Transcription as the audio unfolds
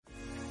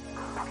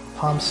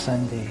Palm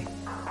Sunday.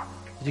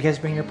 Did you guys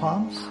bring your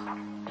palms?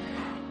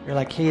 You're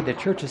like, hey, the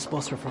church is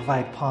supposed to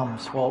provide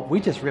palms. Well, we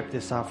just ripped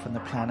this off from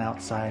the plant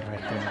outside right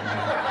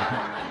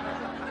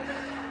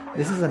there.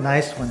 This is a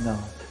nice one, though.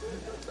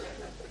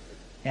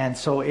 And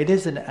so it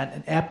is an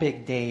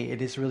epic day.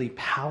 It is really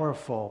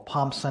powerful.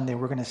 Palm Sunday,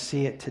 we're going to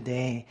see it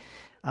today.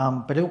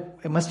 But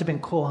it must have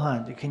been cool,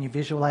 huh? Can you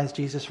visualize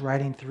Jesus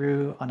riding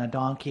through on a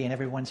donkey and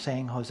everyone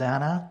saying,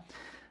 Hosanna?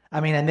 I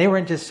mean, and they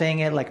weren't just saying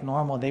it like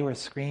normal. They were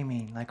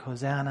screaming like,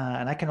 Hosanna.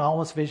 And I can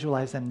almost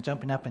visualize them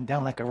jumping up and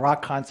down like a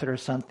rock concert or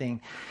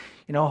something.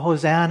 You know,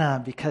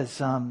 Hosanna,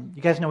 because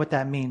you guys know what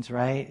that means,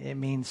 right? It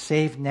means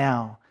save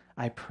now,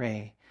 I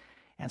pray.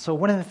 And so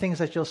one of the things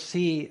that you'll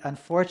see,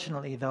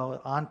 unfortunately, though,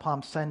 on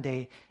Palm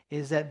Sunday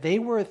is that they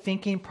were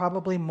thinking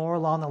probably more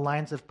along the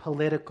lines of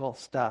political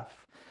stuff.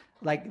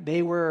 Like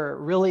they were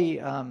really,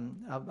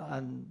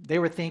 they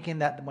were thinking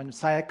that when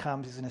Messiah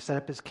comes, he's going to set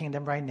up his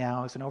kingdom right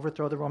now. He's going to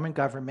overthrow the Roman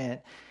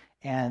government.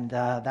 And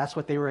that's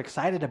what they were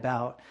excited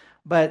about.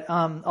 But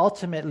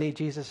ultimately,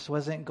 Jesus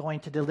wasn't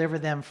going to deliver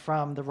them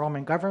from the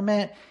Roman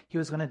government. He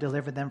was going to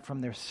deliver them from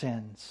their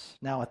sins.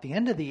 Now, at the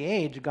end of the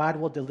age, God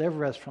will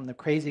deliver us from the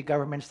crazy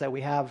governments that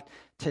we have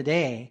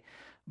today.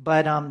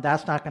 But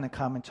that's not going to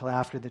come until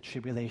after the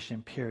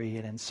tribulation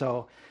period. And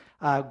so,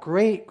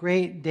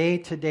 great day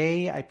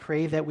today. I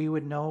pray that we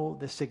would know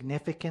the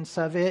significance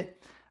of it.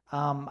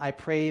 I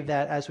pray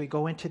that as we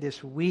go into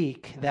this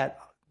week, that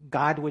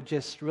God would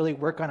just really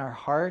work on our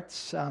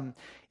hearts.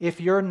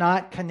 If you're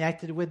not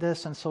connected with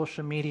us on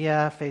social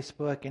media,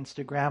 Facebook,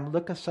 Instagram,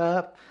 look us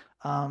up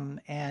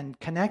and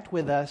connect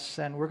with us.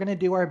 And we're going to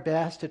do our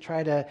best to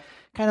try to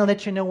kind of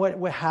let you know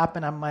what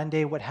happened on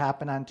Monday, what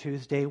happened on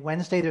Tuesday.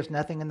 Wednesday, there's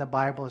nothing in the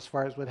Bible as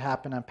far as what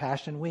happened on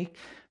Passion Week.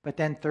 But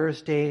then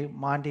Thursday,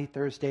 Monday,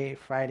 Thursday,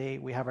 Friday,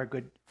 we have our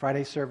Good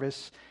Friday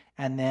service.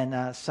 And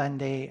then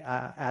Sunday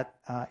at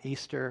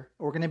Easter,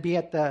 we're going to be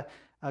at the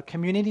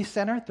Community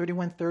Center,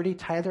 3130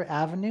 Tyler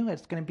Avenue.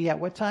 It's going to be at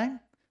what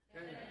time?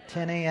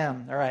 10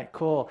 a.m. All right,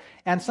 cool.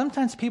 And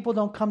sometimes people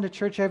don't come to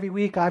church every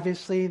week.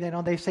 Obviously,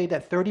 they say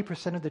that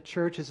 30% of the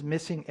church is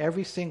missing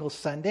every single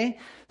Sunday.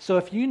 So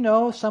if you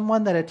know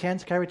someone that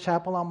attends Calvary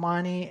Chapel on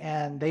Monty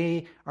and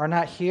they are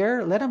not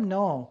here, let them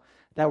know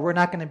that we're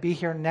not going to be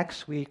here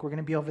next week. We're going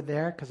to be over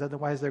there because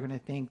otherwise they're going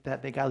to think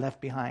that they got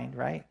left behind,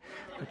 right?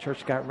 The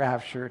church got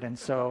raptured. And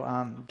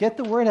so get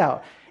the word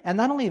out. And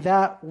not only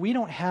that, we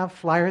don't have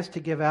flyers to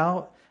give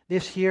out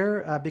this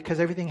year because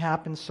everything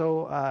happened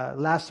so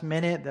last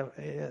minute.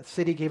 The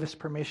city gave us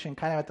permission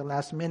kind of at the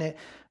last minute.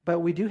 But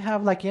we do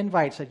have like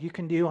invites that you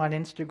can do on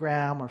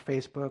Instagram or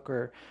Facebook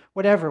or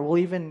whatever. We'll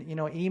even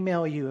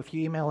email you. If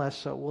you email us,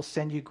 so we'll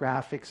send you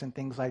graphics and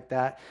things like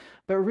that.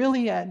 But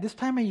really, at this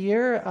time of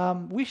year,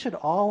 we should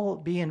all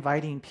be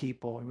inviting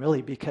people,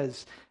 really,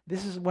 because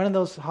this is one of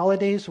those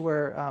holidays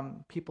where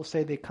people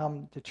say they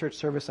come to church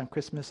service on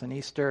Christmas and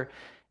Easter.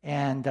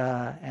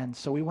 And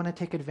so we want to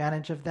take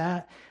advantage of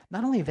that.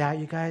 Not only that,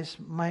 you guys,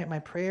 my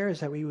prayer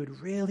is that we would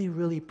really,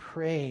 really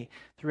pray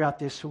throughout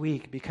this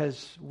week,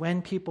 because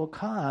when people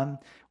come,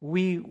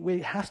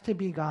 it has to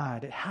be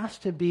God. It has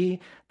to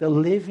be the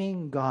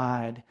living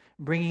God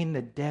bringing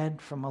the dead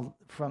from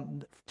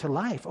to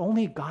life.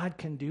 Only God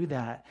can do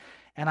that.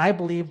 And I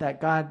believe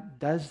that God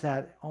does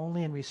that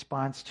only in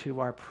response to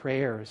our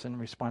prayers, in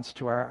response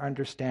to our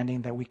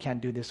understanding that we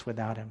can't do this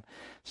without Him.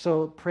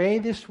 So pray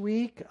this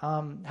week.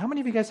 How many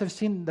of you guys have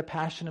seen The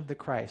Passion of the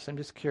Christ? I'm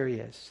just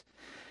curious.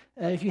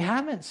 If you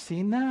haven't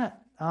seen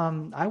that,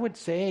 I would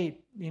say,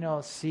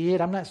 see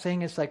it. I'm not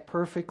saying it's like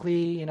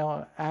perfectly,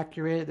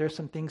 accurate. There's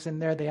some things in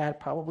there. They add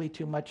probably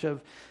too much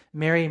of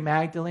Mary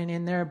Magdalene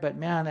in there. But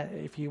man,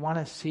 if you want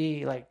to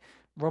see, like,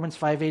 Romans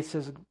 5:8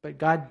 says, but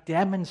God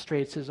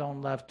demonstrates His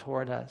own love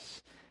toward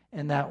us,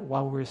 and that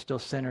while we're still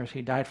sinners,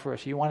 He died for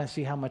us. You want to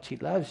see how much He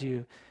loves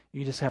you,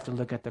 you just have to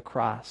look at the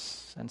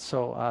cross. And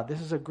so this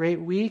is a great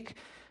week.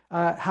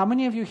 How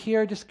many of you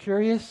here, just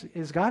curious,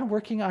 is God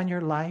working on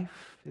your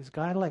life? Is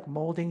God like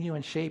molding you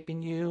and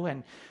shaping you?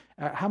 And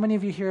how many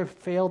of you here have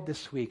failed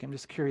this week? I'm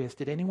just curious.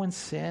 Did anyone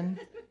sin?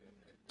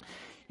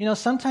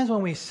 Sometimes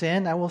when we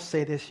sin, I will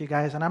say this, you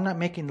guys, and I'm not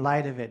making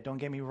light of it, don't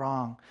get me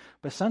wrong,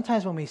 but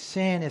sometimes when we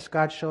sin, it's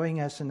God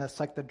showing us, and it's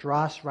like the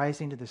dross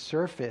rising to the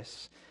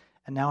surface.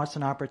 And now it's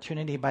an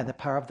opportunity by the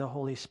power of the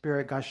Holy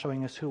Spirit, God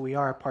showing us who we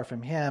are apart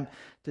from Him,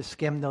 to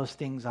skim those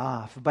things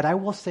off. But I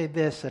will say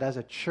this, that as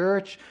a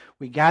church,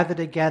 we gather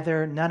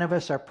together. None of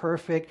us are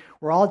perfect.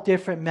 We're all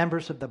different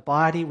members of the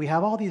body. We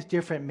have all these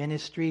different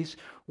ministries.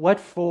 What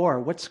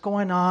for? What's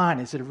going on?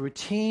 Is it a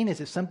routine?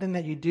 Is it something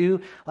that you do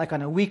like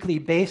on a weekly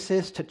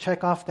basis to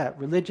check off that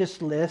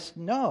religious list?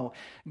 No.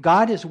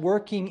 God is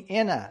working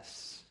in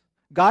us.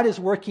 God is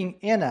working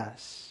in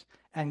us,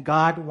 and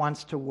God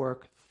wants to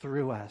work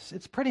through us.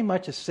 It's pretty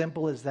much as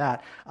simple as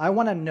that. I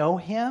want to know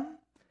Him,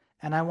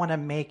 and I want to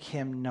make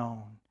Him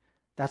known.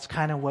 That's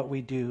kind of what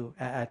we do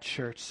at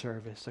church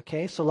service,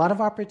 okay? So a lot of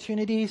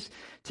opportunities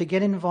to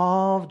get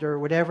involved or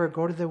whatever.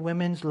 Go to the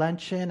women's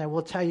luncheon. I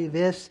will tell you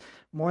this,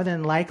 more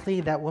than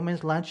likely that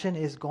women's luncheon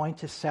is going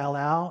to sell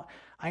out.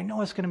 I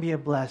know it's going to be a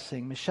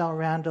blessing. Michelle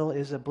Randall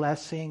is a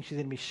blessing. She's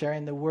going to be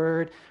sharing the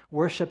word.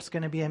 Worship's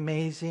going to be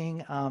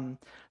amazing.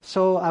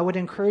 So I would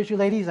encourage you,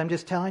 ladies, I'm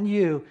just telling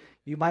you,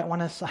 you might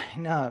want to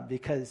sign up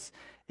because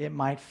it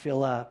might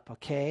fill up,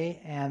 okay?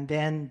 And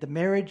then the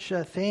marriage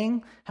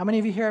thing, how many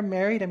of you here are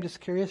married? I'm just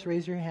curious,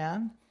 raise your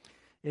hand.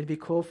 It'd be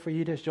cool for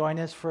you to join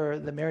us for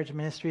the marriage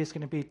ministry. It's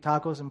going to be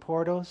tacos and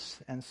portos,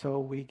 and so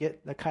we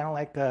get the kind of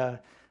like the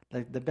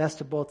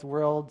best of both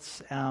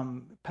worlds.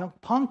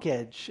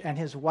 Punkage and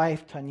his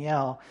wife,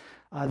 Tanyel,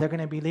 they're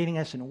going to be leading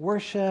us in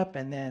worship,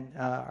 and then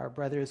our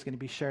brother is going to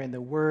be sharing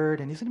the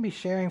word, and he's going to be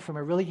sharing from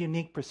a really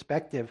unique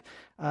perspective.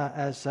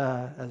 As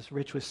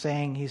Rich was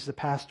saying, he's the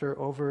pastor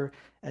over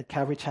at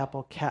Calvary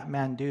Chapel,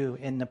 Kathmandu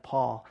in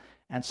Nepal,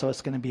 and so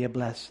it's going to be a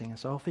blessing.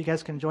 So hopefully you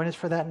guys can join us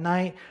for that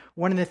night.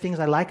 One of the things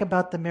I like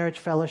about the marriage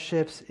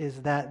fellowships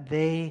is that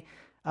they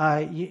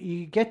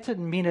you get to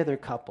meet other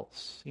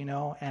couples,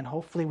 and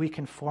hopefully we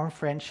can form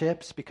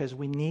friendships because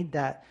we need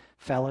that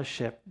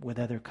fellowship with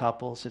other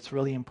couples. It's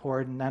really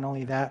important. Not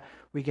only that,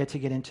 we get to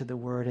get into the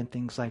Word and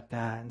things like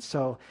that. And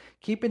so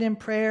keep it in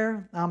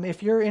prayer.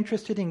 If you're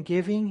interested in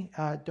giving,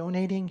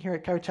 donating here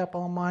at Calvary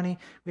Chapel Almani,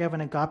 we have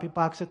an agape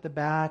box at the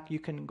back. You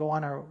can go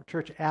on our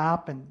church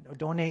app and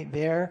donate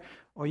there,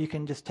 or you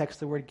can just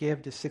text the word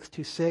give to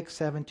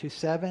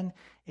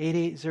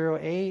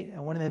 626-727-8808.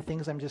 And one of the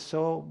things I'm just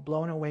so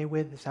blown away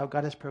with is how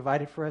God has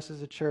provided for us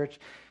as a church.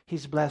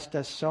 He's blessed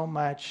us so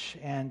much,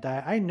 and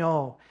I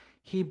know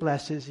He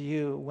blesses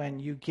you when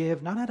you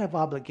give, not out of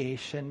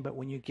obligation, but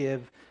when you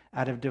give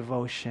out of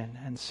devotion.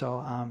 And so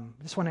I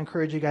just want to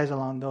encourage you guys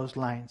along those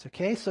lines,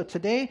 okay? So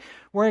today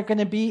we're going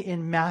to be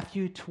in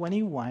Matthew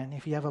 21.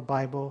 If you have a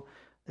Bible,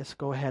 let's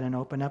go ahead and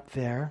open up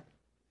there.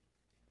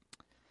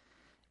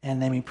 And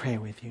let me pray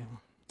with you.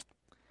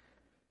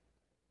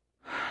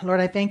 Lord,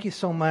 I thank you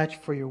so much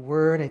for your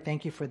word. I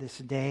thank you for this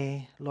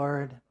day,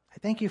 Lord. I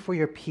thank you for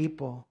your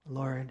people,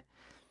 Lord.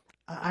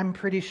 I'm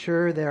pretty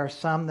sure there are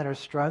some that are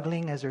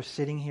struggling as they're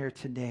sitting here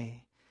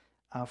today.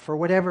 For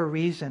whatever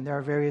reason, there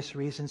are various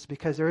reasons,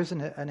 because there is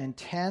an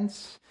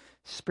intense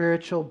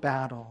spiritual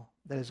battle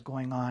that is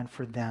going on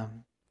for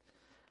them.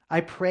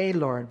 I pray,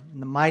 Lord, in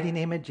the mighty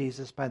name of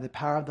Jesus, by the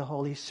power of the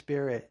Holy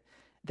Spirit,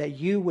 that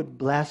you would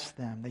bless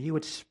them, that you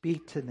would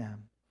speak to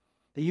them,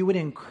 that you would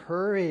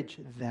encourage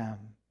them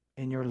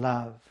in your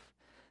love,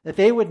 that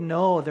they would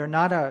know they're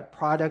not a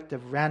product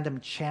of random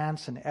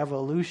chance and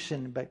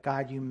evolution, but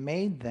God, you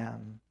made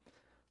them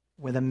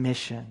with a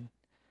mission.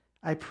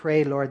 I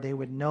pray, Lord, they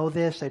would know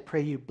this. I pray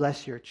you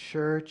bless your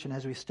church, and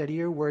as we study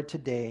your word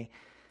today,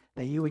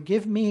 that you would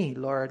give me,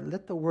 Lord,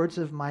 let the words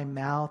of my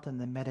mouth and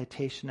the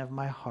meditation of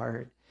my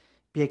heart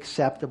be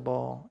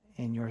acceptable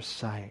in your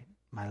sight,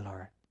 my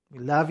Lord. We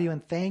love you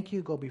and thank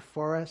you. Go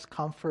before us,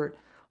 comfort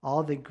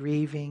all the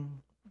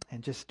grieving,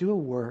 and just do a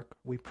work,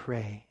 we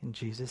pray, in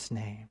Jesus'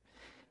 name.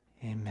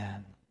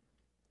 Amen.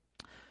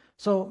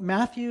 So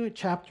Matthew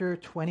chapter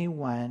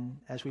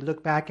 21, as we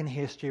look back in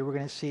history, we're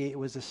going to see it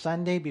was the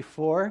Sunday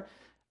before,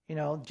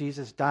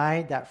 Jesus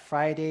died. That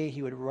Friday,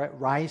 he would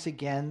rise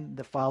again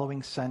the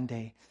following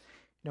Sunday.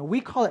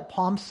 We call it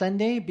Palm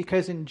Sunday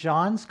because in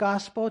John's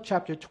Gospel,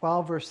 chapter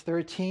 12, verse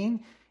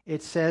 13,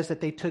 it says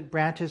that they took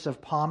branches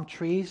of palm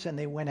trees and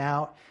they went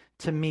out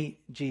to meet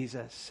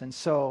Jesus. And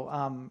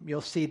so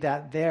you'll see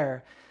that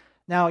there.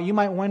 Now, you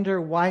might wonder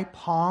why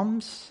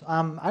palms.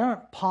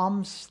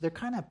 Palms, they're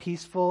kind of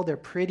peaceful, they're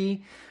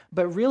pretty.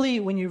 But really,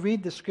 when you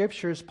read the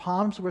scriptures,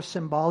 palms were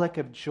symbolic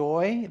of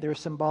joy. They were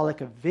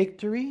symbolic of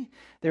victory.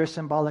 They were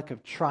symbolic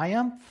of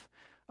triumph.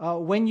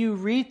 When you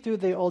read through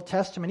the Old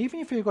Testament,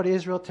 even if you go to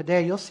Israel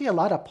today, you'll see a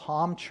lot of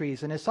palm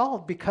trees. And it's all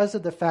because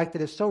of the fact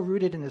that it's so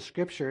rooted in the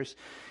scriptures.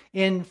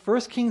 In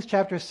 1 Kings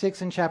chapter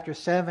 6 and chapter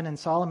 7 in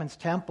Solomon's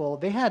temple,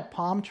 they had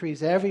palm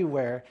trees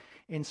everywhere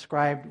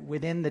inscribed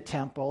within the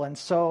temple. And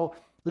so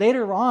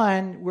later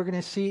on, we're going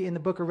to see in the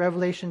book of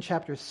Revelation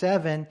chapter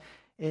 7,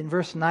 in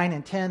verse 9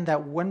 and 10,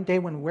 that one day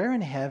when we're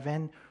in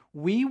heaven,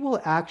 we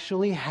will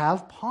actually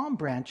have palm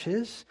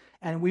branches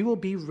and we will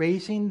be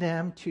raising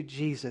them to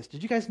Jesus.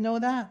 Did you guys know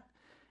that?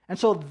 And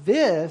so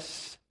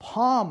this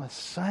Palm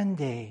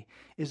Sunday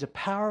is a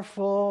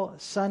powerful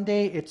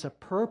Sunday. It's a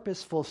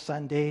purposeful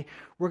Sunday.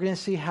 We're going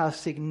to see how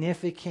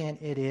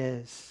significant it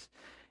is.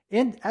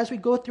 As we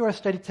go through our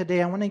study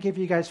today, I want to give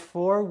you guys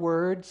 4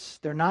 words.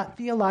 They're not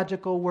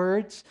theological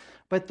words,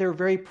 but they're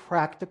very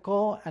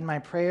practical. And my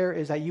prayer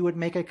is that you would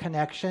make a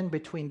connection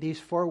between these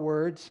 4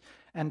 words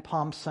and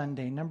Palm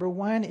Sunday. Number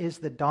 1 is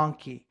the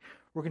donkey.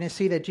 We're going to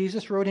see that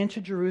Jesus rode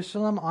into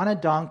Jerusalem on a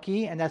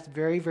donkey, and that's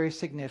very, very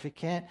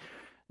significant.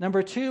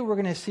 Number 2, we're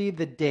going to see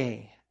the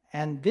day.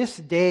 And this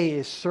day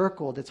is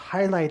circled, it's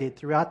highlighted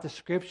throughout the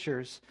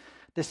scriptures.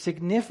 The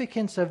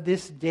significance of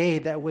this day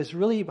that was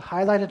really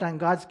highlighted on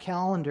God's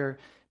calendar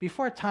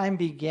before time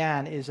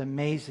began is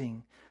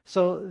amazing.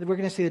 So we're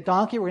going to see the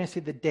donkey, we're going to see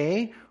the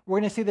day, we're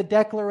going to see the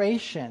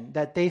declaration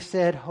that they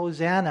said,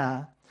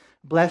 Hosanna,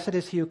 blessed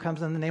is he who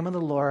comes in the name of the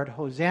Lord,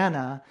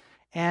 Hosanna.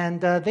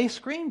 And they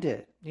screamed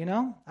it,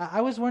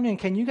 I was wondering,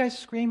 can you guys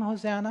scream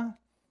Hosanna?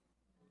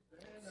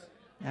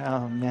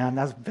 Oh man,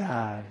 that's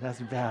bad. That's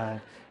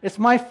bad. It's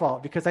my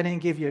fault because I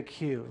didn't give you a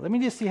cue. Let me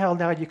just see how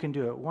loud you can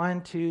do it.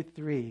 1, 2,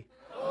 3.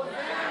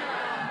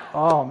 Hosanna!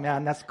 Oh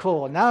man, that's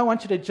cool. Now I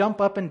want you to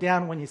jump up and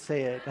down when you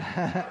say it.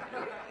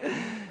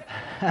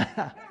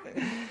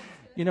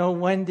 You know,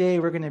 one day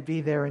we're going to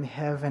be there in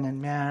heaven,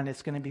 and man,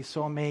 it's going to be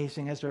so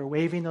amazing as we're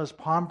waving those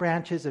palm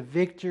branches of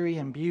victory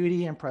and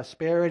beauty and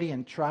prosperity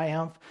and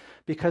triumph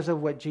because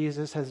of what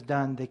Jesus has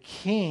done. The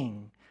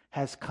King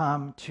has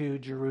come to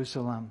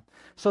Jerusalem.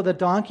 So the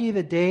donkey,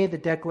 the day, the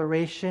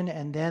declaration,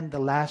 and then the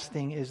last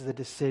thing is the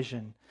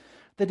decision.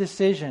 The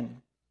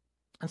decision.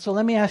 And so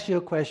let me ask you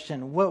a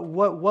question. What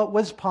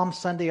was Palm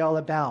Sunday all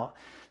about?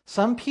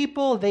 Some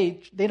people,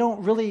 they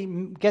don't really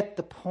get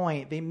the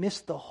point. They miss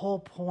the whole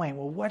point.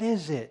 Well, what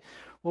is it?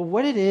 Well,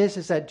 what it is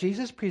that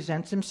Jesus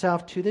presents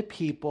himself to the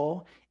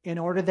people in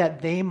order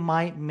that they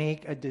might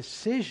make a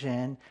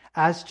decision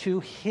as to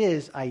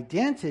his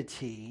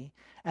identity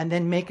and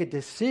then make a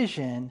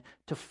decision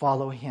to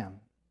follow him.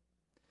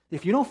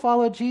 If you don't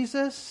follow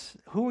Jesus,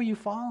 who are you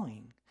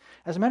following?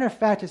 As a matter of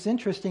fact, it's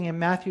interesting in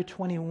Matthew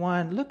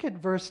 21. Look at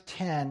verse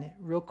 10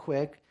 real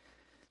quick.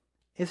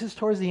 This is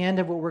towards the end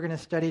of what we're going to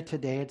study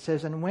today. It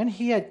says, "And when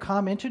he had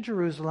come into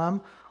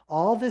Jerusalem,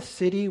 all the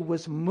city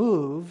was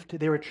moved."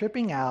 They were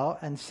tripping out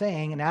and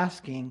saying and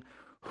asking,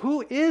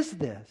 "Who is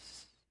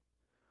this?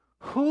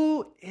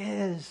 Who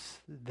is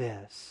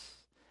this?"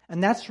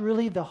 And that's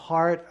really the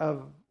heart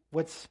of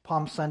what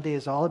Palm Sunday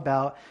is all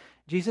about.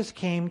 Jesus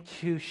came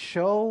to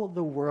show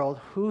the world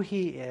who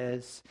he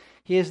is.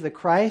 He is the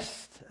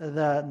Christ,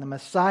 the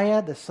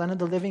Messiah, the Son of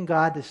the living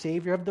God, the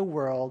Savior of the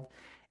world.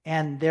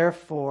 And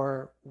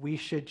therefore, we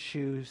should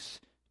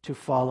choose to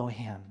follow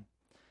him.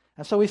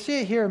 And so we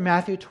see it here in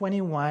Matthew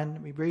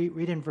 21. We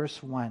read in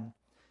verse 1.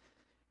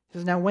 It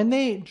says, "Now when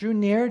they drew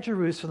near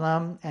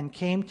Jerusalem and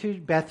came to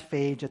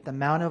Bethphage at the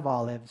Mount of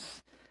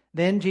Olives,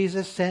 then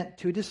Jesus sent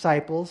 2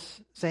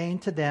 disciples, saying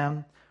to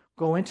them,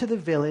 'Go into the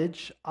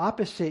village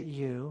opposite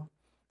you,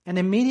 and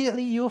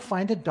immediately you will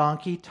find a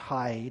donkey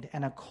tied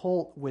and a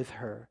colt with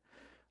her.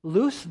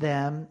 Loose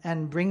them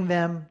and bring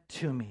them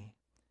to me.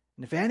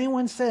 And if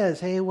anyone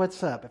says, hey,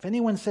 what's up? If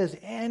anyone says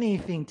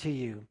anything to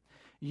you,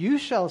 you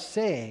shall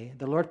say,'"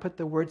 the Lord put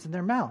the words in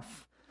their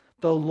mouth,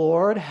 "'the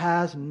Lord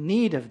has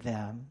need of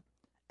them,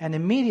 and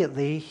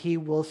immediately he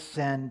will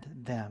send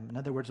them.'" In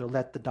other words, he'll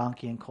let the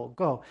donkey and colt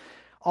go.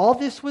 "All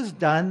this was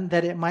done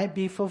that it might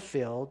be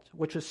fulfilled,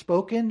 which was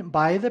spoken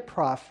by the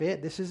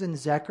prophet." This is in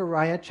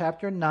Zechariah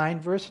chapter 9,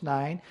 verse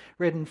 9,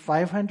 written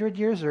 500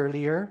 years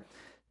earlier.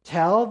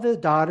 "Tell the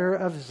daughter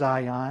of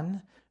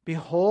Zion,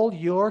 behold,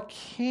 your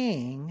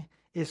king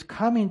is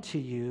coming to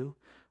you,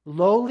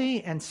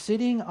 lowly and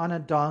sitting on a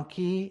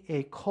donkey,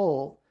 a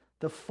colt,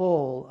 the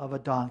foal of a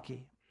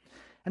donkey."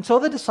 And so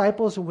the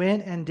disciples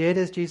went and did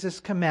as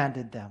Jesus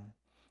commanded them.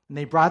 And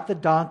they brought the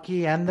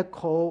donkey and the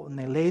colt, and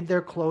they laid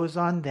their clothes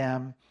on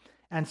them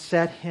and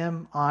set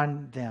him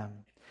on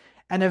them.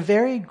 And a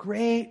very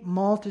great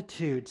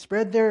multitude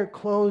spread their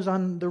clothes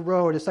on the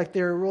road. It's like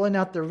they were rolling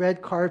out the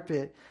red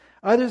carpet.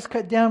 Others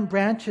cut down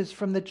branches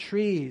from the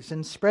trees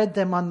and spread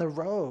them on the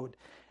road.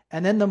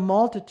 And then the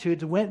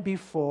multitudes went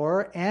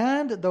before,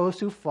 and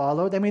those who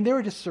followed, they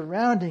were just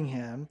surrounding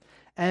him,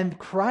 and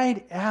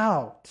cried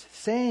out,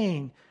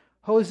 saying,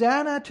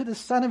 "Hosanna to the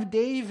Son of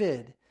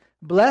David.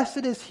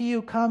 Blessed is he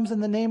who comes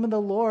in the name of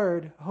the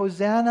Lord.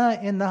 Hosanna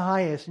in the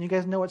highest." And you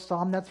guys know what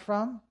psalm that's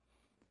from?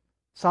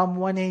 Psalm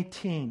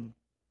 118.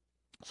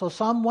 So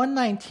Psalm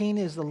 119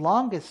 is the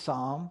longest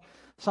psalm.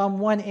 Psalm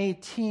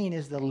 118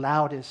 is the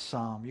loudest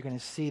psalm. You're going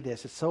to see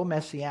this. It's so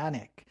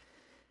messianic.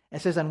 It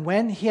says, "And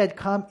when he had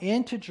come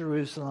into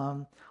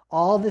Jerusalem,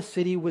 all the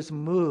city was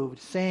moved,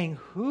 saying,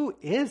 'Who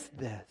is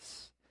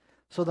this?'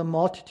 So the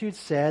multitude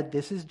said,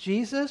 'This is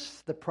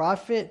Jesus, the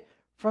prophet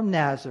from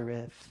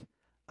Nazareth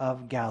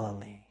of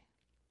Galilee.'"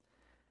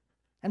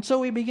 And so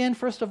we begin,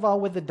 first of all,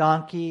 with the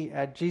donkey.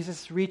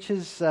 Jesus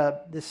reaches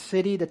the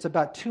city that's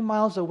about 2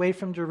 miles away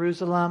from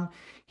Jerusalem.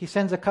 He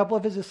sends a couple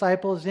of his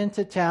disciples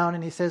into town,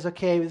 and he says,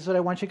 "Okay, this is what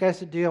I want you guys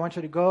to do. I want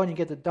you to go and you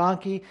get the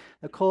donkey,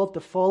 the colt, the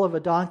foal of a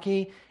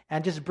donkey,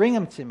 and just bring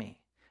them to me.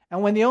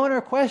 And when the owner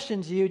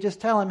questions you,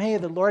 just tell him, hey,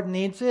 the Lord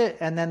needs it,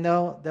 and then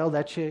they'll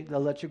let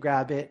you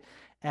grab it.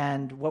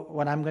 And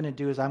what I'm going to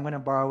do is I'm going to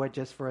borrow it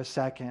just for a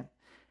second."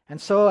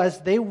 And so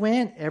as they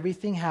went,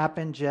 everything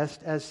happened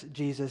just as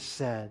Jesus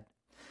said.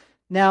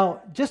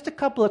 Now, just a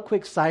couple of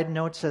quick side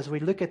notes as we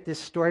look at this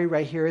story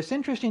right here. It's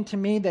interesting to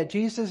me that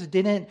Jesus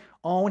didn't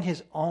own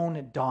his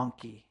own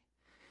donkey.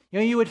 You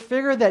know, you would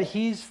figure that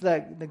he's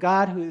the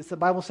God who, the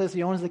Bible says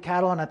he owns the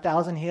cattle on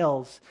 1,000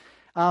 hills.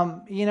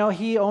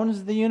 He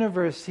owns the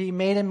universe. He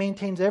made and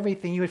maintains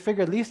everything. You would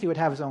figure at least he would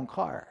have his own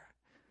car.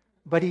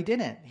 But he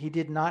didn't. He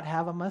did not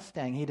have a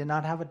Mustang. He did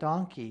not have a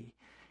donkey.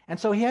 And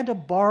so he had to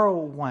borrow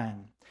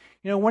one.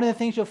 You know, one of the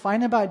things you'll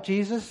find about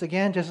Jesus,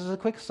 again, just as a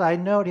quick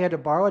side note, he had to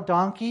borrow a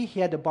donkey. He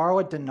had to borrow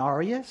a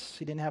denarius.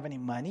 He didn't have any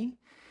money.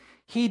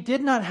 He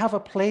did not have a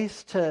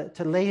place to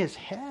lay his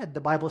head. The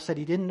Bible said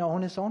he didn't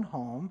own his own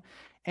home.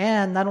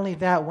 And not only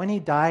that, when he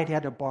died, he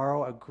had to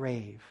borrow a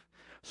grave.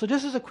 So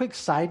just as a quick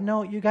side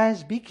note, you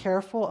guys, be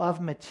careful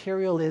of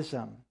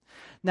materialism.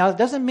 Now, it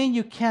doesn't mean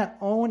you can't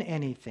own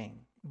anything,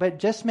 but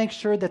just make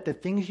sure that the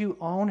things you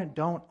own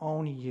don't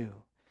own you.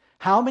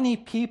 How many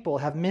people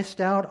have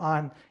missed out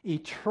on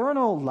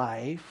eternal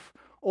life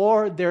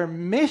or their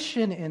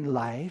mission in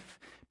life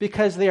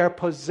because they are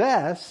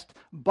possessed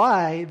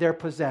by their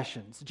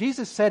possessions?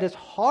 Jesus said it's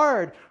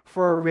hard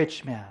for a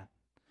rich man.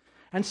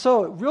 And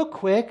so, real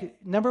quick,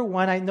 number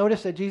one, I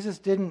noticed that Jesus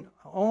didn't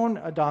own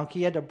a donkey,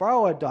 he had to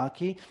borrow a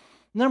donkey.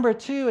 Number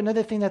two,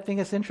 another thing that I think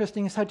is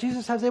interesting is how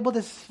Jesus was able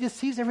to just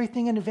sees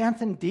everything in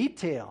advance in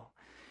detail.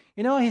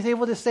 You know, he's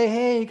able to say,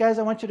 hey, you guys,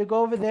 I want you to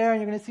go over there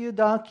and you're going to see the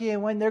donkey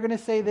and when they're going to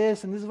say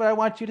this and this is what I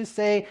want you to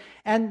say.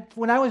 And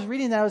when I was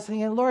reading that, I was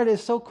thinking, Lord,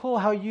 it's so cool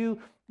how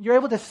you're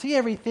able to see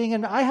everything,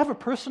 and I have a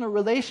personal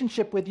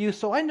relationship with you,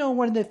 so I know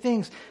one of the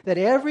things that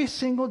every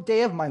single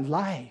day of my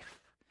life,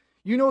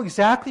 you know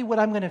exactly what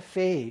I'm going to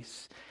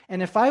face.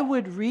 And if I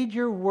would read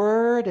your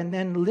word and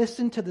then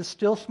listen to the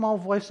still small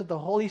voice of the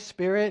Holy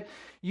Spirit,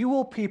 you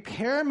will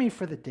prepare me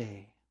for the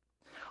day.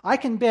 I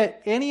can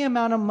bet any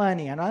amount of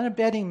money. I'm not a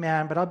betting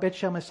man, but I'll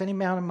bet you almost any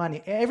amount of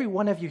money. Every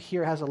one of you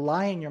here has a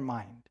lie in your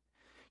mind.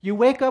 You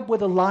wake up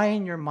with a lie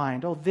in your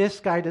mind. Oh,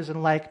 this guy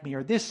doesn't like me,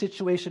 or this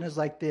situation is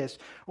like this,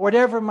 or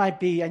whatever it might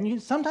be.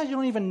 And sometimes you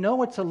don't even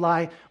know it's a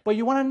lie, but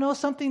you want to know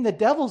something? The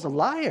devil's a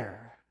liar.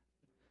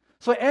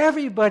 So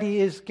everybody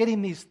is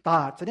getting these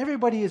thoughts, and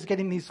everybody is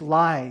getting these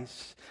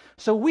lies.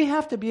 So we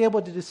have to be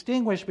able to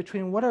distinguish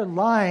between what are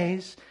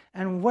lies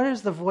and what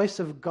is the voice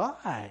of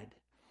God.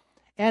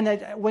 And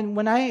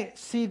when I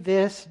see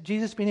this,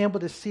 Jesus being able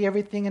to see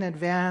everything in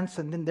advance,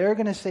 and then they're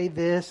going to say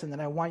this, and then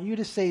I want you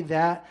to say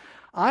that,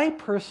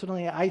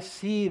 I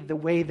see the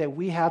way that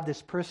we have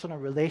this personal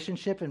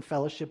relationship and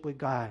fellowship with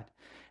God.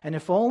 And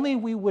if only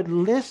we would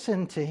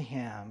listen to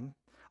Him,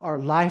 our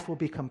life will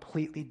be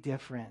completely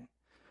different.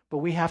 But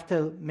we have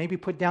to maybe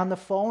put down the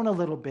phone a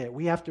little bit.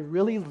 We have to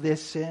really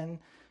listen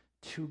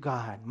to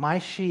God. My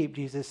sheep,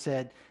 Jesus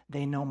said,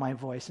 they know my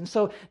voice. And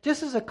so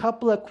just as a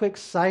couple of quick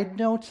side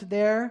notes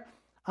there,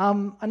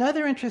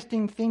 another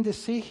interesting thing to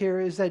see here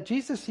is that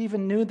Jesus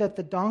even knew that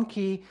the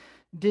donkey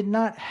did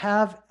not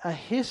have a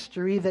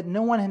history, that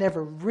no one had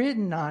ever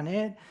ridden on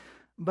it,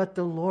 but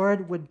the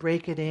Lord would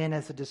break it in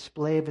as a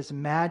display of His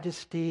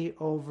majesty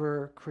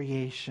over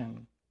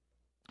creation.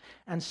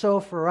 And so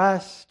for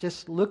us,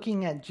 just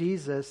looking at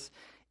Jesus,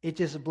 it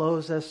just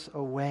blows us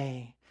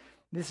away.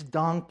 This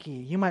donkey,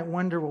 you might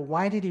wonder, well,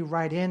 why did He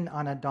ride in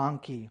on a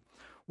donkey?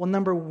 Well,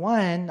 number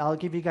one, I'll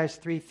give you guys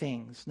three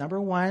things. Number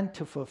one,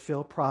 to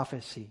fulfill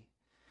prophecy.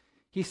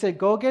 He said,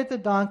 go get the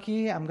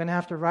donkey. I'm going to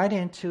have to ride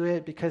into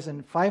it because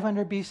in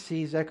 500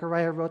 BC,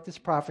 Zechariah wrote this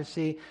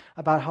prophecy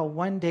about how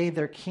one day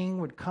their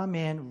king would come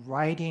in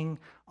riding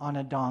on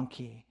a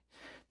donkey.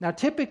 Now,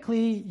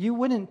 typically, you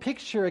wouldn't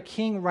picture a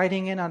king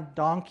riding in on a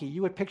donkey.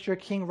 You would picture a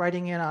king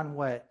riding in on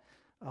what?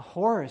 A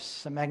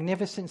horse, a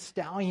magnificent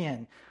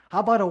stallion.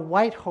 How about a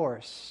white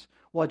horse?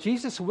 Well,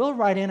 Jesus will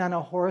ride in on a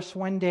horse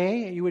one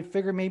day. You would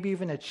figure maybe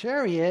even a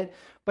chariot.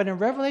 But in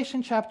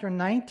Revelation chapter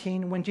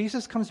 19, when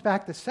Jesus comes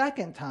back the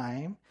second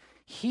time,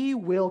 He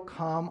will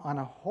come on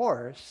a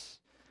horse.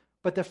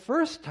 But the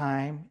first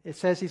time, it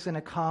says He's going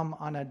to come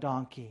on a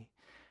donkey.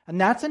 And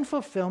that's in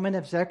fulfillment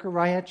of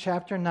Zechariah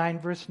chapter 9,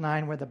 verse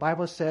 9, where the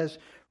Bible says,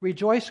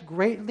 rejoice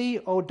greatly,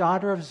 O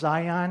daughter of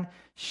Zion,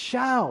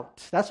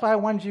 shout. That's why I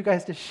wanted you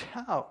guys to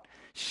shout.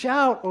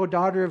 Shout, O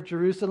daughter of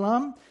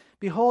Jerusalem.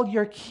 Behold,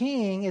 your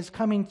king is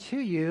coming to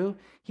you.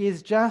 He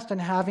is just and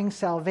having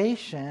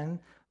salvation,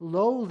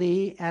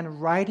 lowly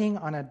and riding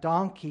on a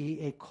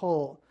donkey, a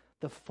colt,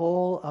 the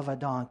foal of a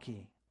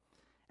donkey.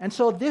 And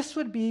so this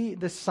would be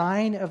the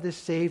sign of the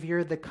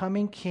Savior. The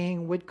coming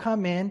king would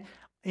come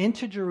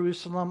into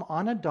Jerusalem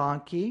on a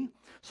donkey.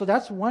 So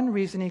that's one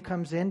reason He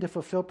comes in, to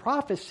fulfill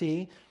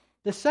prophecy.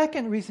 The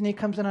second reason He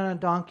comes in on a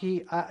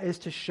donkey is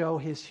to show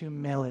His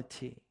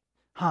humility.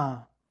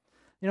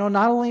 You know,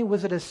 not only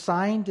was it a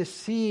sign to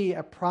see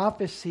a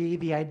prophecy,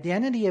 the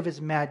identity of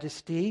His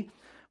majesty,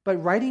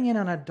 but riding in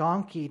on a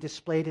donkey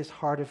displayed His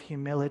heart of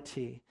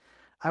humility.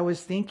 I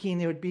was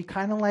thinking it would be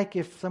kind of like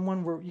if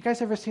someone were, you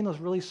guys ever seen those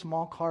really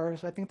small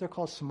cars? I think they're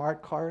called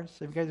smart cars.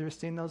 Have you guys ever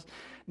seen those?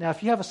 Now,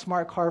 if you have a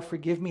smart car,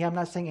 forgive me. I'm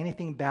not saying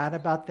anything bad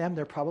about them.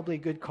 They're probably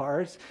good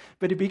cars.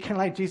 But it'd be kind of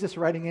like Jesus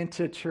riding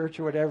into a church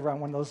or whatever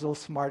on one of those little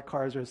smart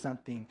cars or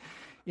something.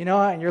 You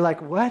know, and you're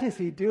like, what is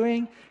He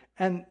doing?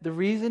 And the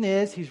reason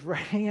is He's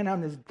riding in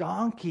on this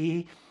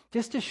donkey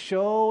just to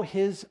show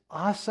His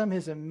awesome,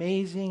 His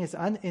amazing, His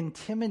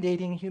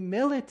unintimidating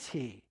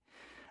humility.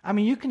 I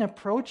mean, you can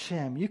approach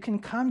Him. You can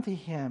come to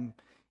Him.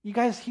 You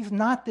guys, He's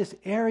not this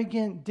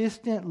arrogant,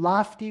 distant,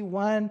 lofty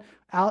one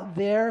out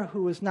there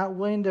who is not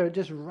willing to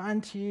just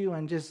run to you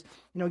and just,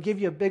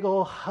 give you a big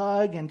old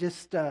hug and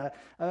just a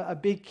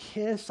big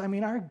kiss. I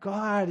mean, our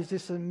God is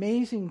this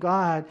amazing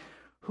God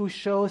who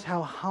shows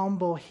how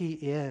humble He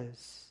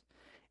is.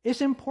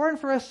 It's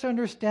important for us to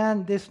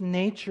understand this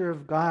nature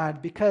of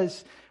God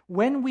because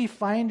when we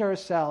find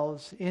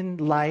ourselves in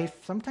life,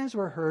 sometimes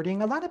we're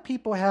hurting. A lot of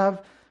people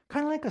have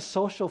Kind of like a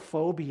social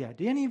phobia.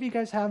 Do any of you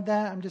guys have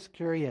that? I'm just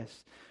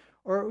curious.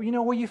 Or,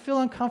 where you feel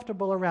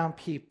uncomfortable around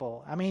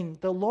people. I mean,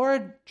 the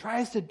Lord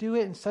tries to do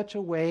it in such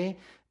a way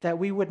that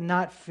we would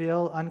not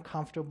feel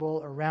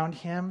uncomfortable around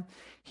Him.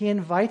 He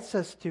invites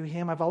us to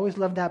Him. I've always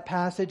loved that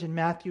passage in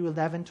Matthew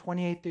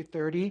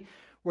 11:28-30,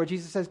 where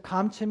Jesus says,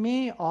 "Come to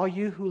me, all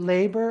you who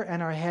labor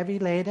and are heavy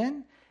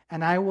laden,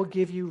 and I will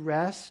give you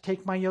rest.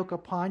 Take my yoke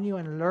upon you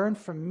and learn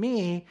from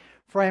me,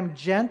 for I am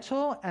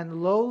gentle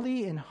and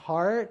lowly in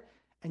heart,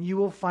 and you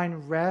will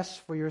find rest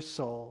for your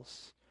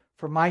souls.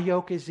 For my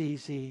yoke is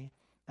easy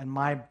and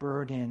my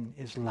burden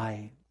is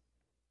light."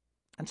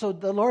 And so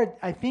the Lord,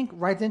 I think,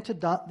 rides into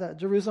the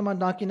Jerusalem on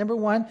donkey. Number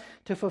one,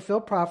 to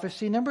fulfill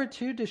prophecy. Number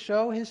two, to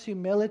show His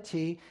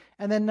humility.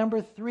 And then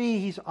number three,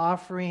 He's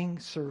offering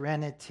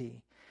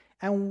serenity.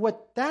 And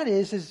what that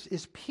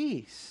is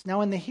peace.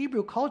 Now, in the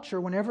Hebrew culture,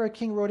 whenever a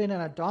king rode in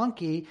on a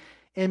donkey,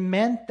 it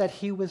meant that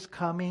he was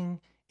coming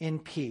in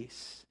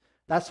peace.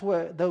 That's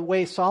what the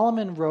way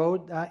Solomon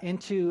rode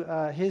into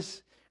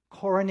his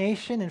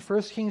coronation in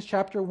 1 Kings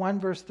chapter 1,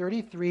 verse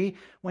 33.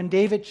 When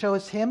David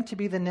chose him to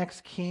be the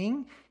next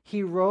king,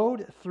 he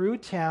rode through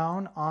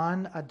town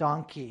on a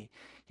donkey.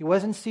 He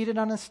wasn't seated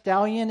on a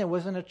stallion. It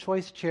wasn't a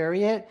choice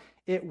chariot.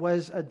 It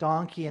was a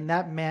donkey, and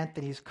that meant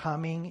that he's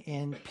coming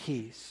in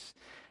peace.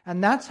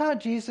 And that's how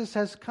Jesus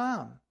has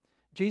come.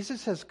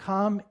 Jesus has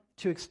come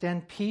to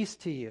extend peace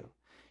to you.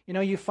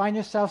 You find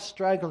yourself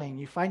struggling.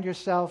 You find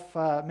yourself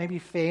maybe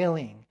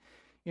failing.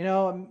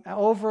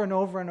 Over and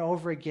over and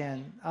over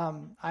again.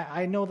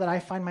 I know that I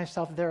find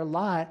myself there a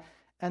lot.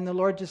 And the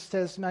Lord just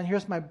says, man,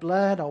 here's my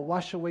blood. I'll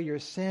wash away your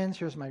sins.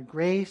 Here's my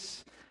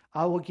grace.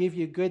 I will give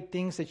you good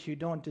things that you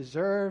don't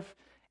deserve.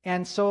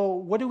 And so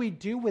what do we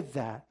do with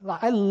that?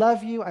 I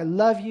love you. I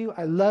love you.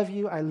 I love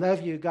you. I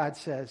love you, God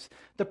says.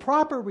 The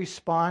proper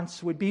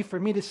response would be for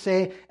me to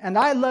say, and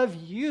I love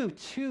you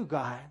too,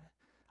 God.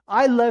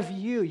 I love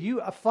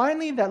you.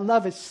 Finally, that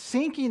love is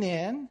sinking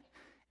in,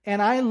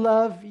 and I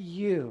love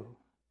you.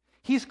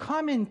 He's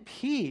come in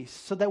peace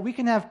so that we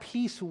can have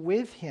peace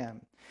with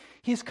Him.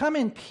 He's come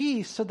in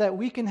peace so that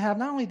we can have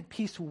not only the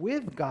peace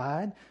with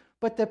God,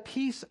 but the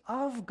peace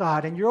of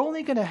God. And you're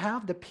only going to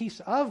have the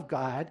peace of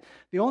God.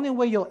 The only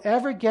way you'll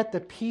ever get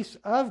the peace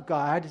of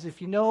God is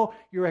if you know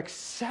you're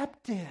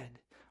accepted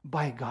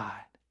by God.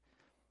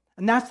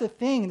 And that's the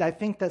thing. I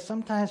think that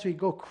sometimes we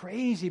go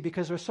crazy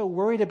because we're so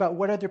worried about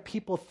what other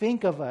people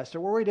think of us. Or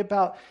worried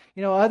about,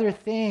 other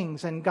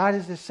things. And God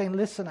is just saying,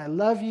 listen, I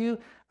love you.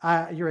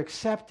 You're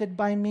accepted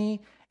by me.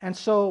 And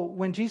so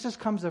when Jesus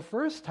comes the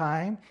first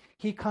time,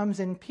 He comes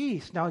in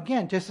peace. Now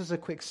again, just as a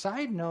quick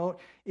side note,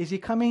 is He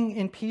coming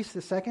in peace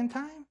the second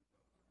time?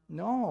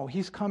 No,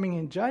 He's coming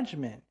in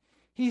judgment.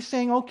 He's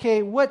saying,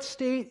 okay, what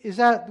state is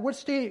that? What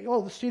state?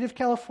 Oh, the state of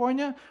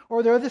California?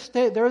 Or there's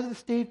the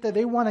state that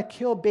they want to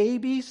kill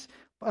babies,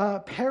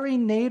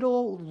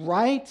 perinatal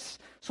rights,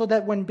 so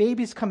that when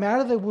babies come out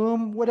of the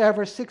womb,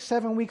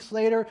 6-7 weeks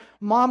later,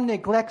 mom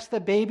neglects the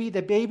baby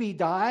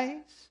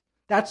dies.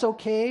 That's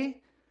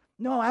okay?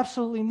 No,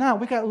 absolutely not.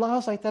 We got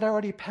laws like that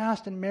already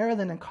passed in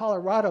Maryland and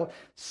Colorado.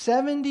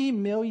 70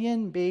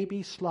 million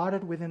babies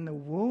slaughtered within the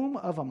womb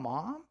of a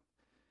mom?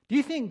 Do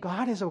you think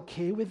God is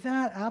okay with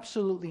that?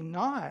 Absolutely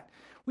not.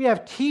 We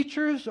have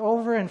teachers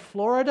over in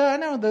Florida. I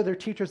know that there are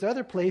teachers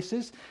other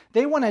places.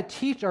 They want to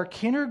teach our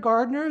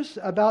kindergartners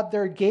about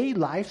their gay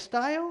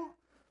lifestyle.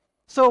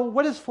 So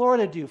what does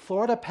Florida do?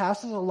 Florida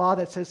passes a law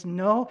that says,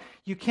 no,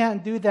 you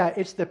can't do that.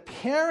 It's the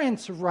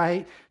parents'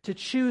 right to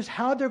choose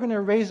how they're going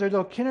to raise their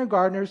little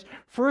kindergartners,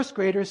 first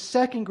graders,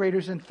 second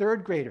graders, and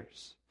third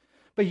graders.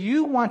 But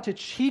you want to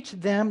teach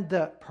them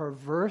the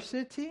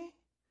perversity?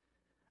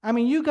 I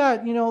mean, you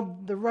got,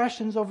 the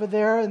Russians over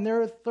there, and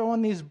they're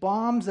throwing these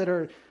bombs that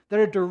are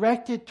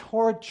directed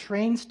toward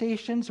train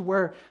stations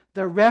where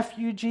the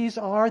refugees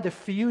are, the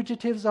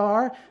fugitives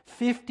are.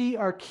 50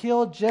 are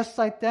killed just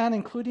like that,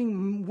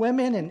 including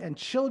women and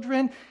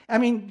children. I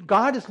mean,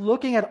 God is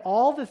looking at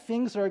all the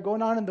things that are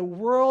going on in the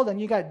world,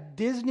 and you got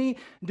Disney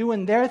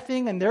doing their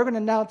thing, and they're going to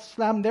now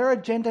slam their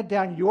agenda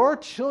down your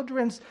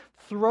children's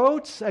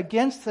throats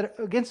against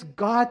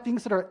God,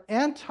 things that are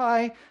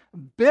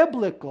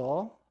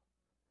anti-biblical.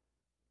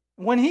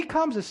 When He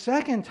comes a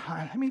second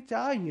time, let me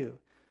tell you,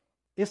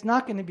 it's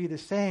not going to be the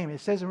same. It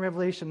says in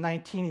Revelation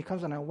 19, He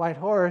comes on a white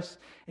horse,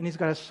 and He's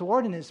got a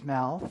sword in His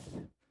mouth,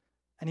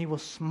 and He will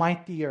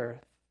smite the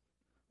earth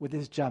with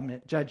His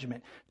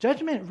judgment.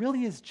 Judgment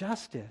really is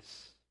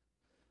justice.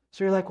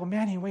 So you're like, well,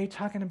 Manny, why are you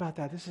talking about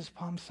that? This is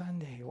Palm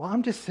Sunday. Well,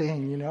 I'm just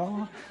saying,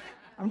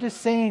 I'm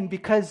just saying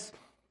because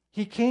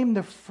He came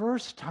the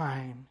first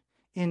time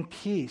in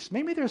peace.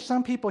 Maybe there's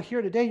some people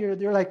here today,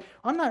 they're like,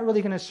 I'm not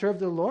really going to serve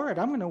the Lord.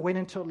 I'm going to wait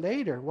until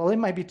later. Well, it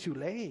might be too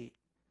late.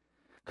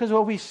 Because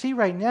what we see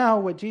right now,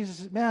 what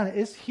Jesus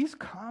is He's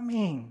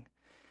coming.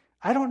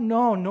 I don't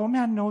know. No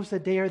man knows the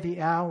day or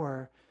the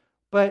hour.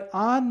 But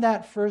on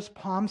that first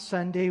Palm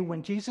Sunday,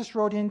 when Jesus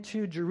rode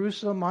into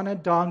Jerusalem on a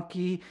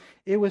donkey,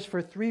 it was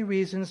for three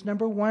reasons.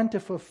 Number one, to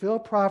fulfill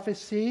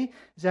prophecy,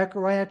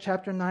 Zechariah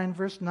chapter 9,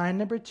 verse 9.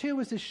 Number two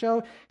was to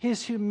show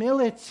his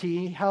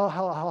humility, how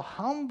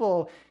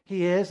humble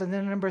he is. And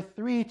then number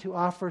three, to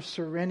offer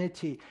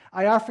serenity.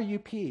 I offer you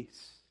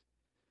peace.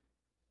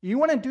 You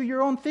want to do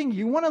your own thing,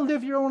 you want to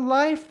live your own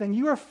life, then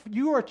you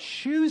are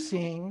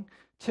choosing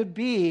to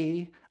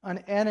be an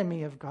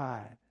enemy of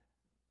God.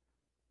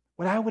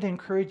 What I would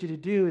encourage you to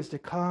do is to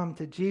come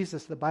to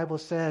Jesus. The Bible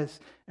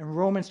says in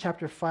Romans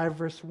chapter 5,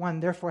 verse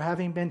 1, therefore,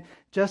 having been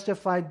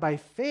justified by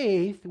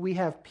faith, we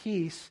have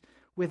peace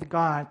with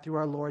God through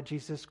our Lord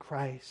Jesus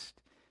Christ.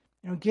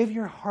 Give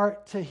your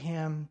heart to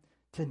him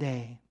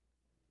today.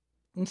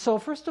 And so,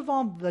 first of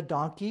all, the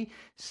donkey.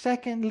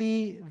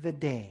 Secondly, the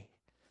day.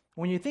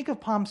 When you think of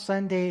Palm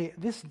Sunday,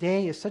 this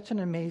day is such an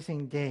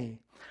amazing day.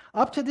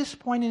 Up to this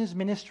point in his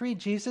ministry,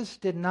 Jesus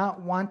did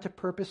not want to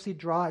purposely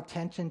draw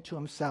attention to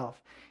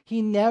himself.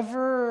 He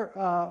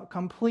never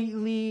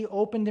completely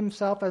opened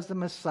himself as the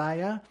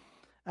Messiah.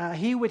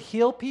 He would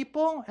heal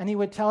people and he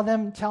would tell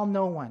them, tell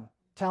no one,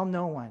 tell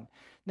no one.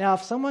 Now,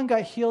 if someone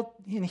got healed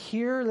in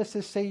here, let's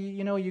just say,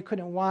 you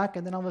couldn't walk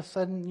and then all of a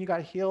sudden you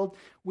got healed,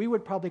 we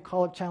would probably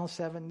call up Channel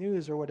 7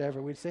 News or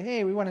whatever. We'd say,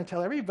 hey, we want to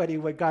tell everybody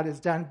what God has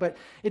done. But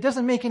it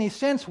doesn't make any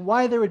sense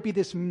why there would be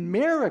this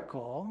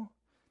miracle,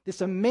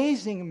 this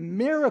amazing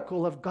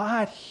miracle of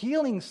God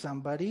healing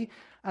somebody.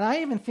 And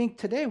I even think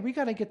today we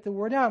got to get the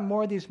word out,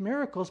 more of these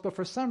miracles. But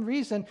for some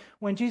reason,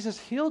 when Jesus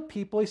healed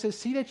people, he says,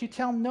 see that you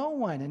tell no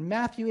one. In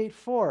Matthew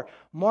 8:4,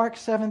 Mark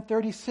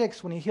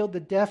 7:36, when he healed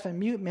the deaf and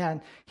mute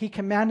man, he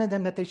commanded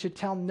them that they should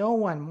tell no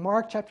one.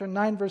 Mark chapter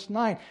 9, verse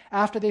 9,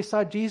 after they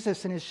saw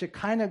Jesus in his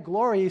Shekinah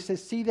glory, he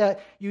says, see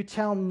that you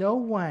tell no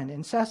one.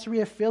 In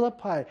Caesarea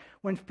Philippi,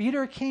 when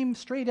Peter came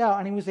straight out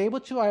and he was able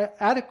to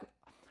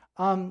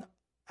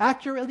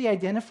accurately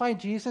identify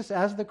Jesus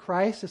as the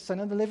Christ, the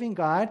Son of the living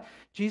God,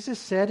 Jesus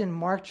said in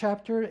Mark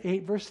chapter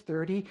 8, verse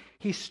 30,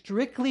 he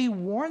strictly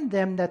warned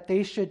them that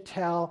they should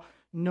tell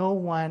no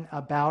one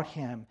about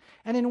him.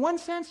 And in one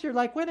sense, you're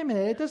like, wait a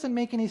minute, it doesn't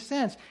make any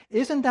sense.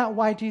 Isn't that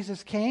why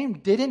Jesus came?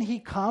 Didn't he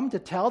come to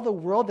tell the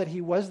world that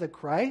he was the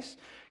Christ?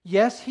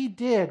 Yes, he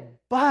did,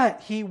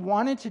 but he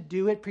wanted to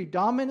do it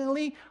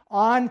predominantly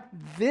on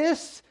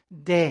this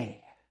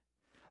day.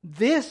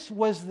 This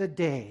was the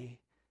day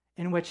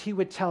in which he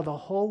would tell the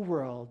whole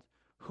world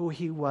who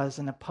he was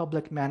in a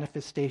public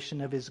manifestation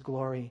of his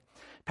glory.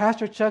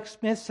 Pastor Chuck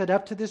Smith said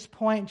up to this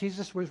point,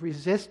 Jesus was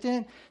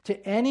resistant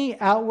to any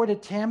outward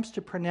attempts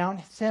to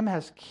pronounce him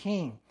as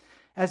king.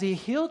 As he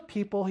healed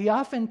people, he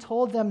often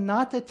told them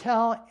not to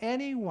tell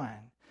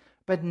anyone,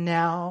 but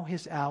now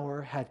his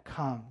hour had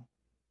come.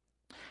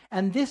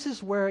 And this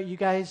is where you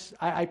guys,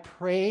 I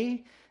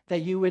pray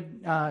that you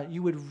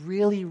would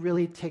really,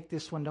 really take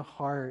this one to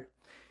heart.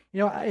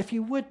 If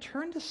you would,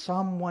 turn to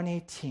Psalm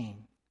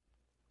 118.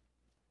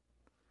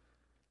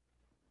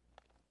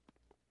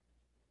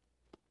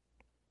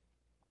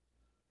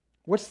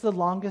 What's the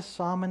longest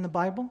psalm in the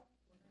Bible?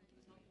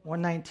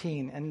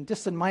 119. And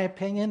just in my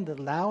opinion,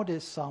 the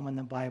loudest psalm in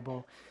the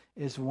Bible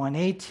is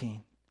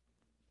 118.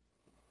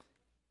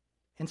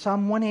 In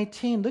Psalm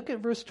 118, look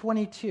at verse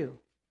 22.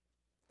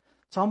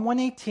 Psalm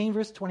 118,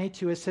 verse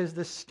 22, it says,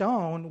 the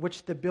stone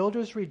which the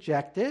builders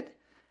rejected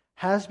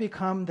has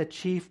become the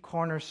chief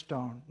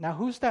cornerstone. Now,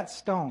 who's that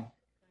stone?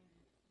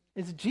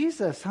 It's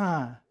Jesus,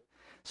 huh?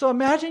 So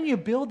imagine you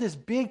build this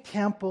big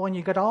temple and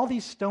you got all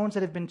these stones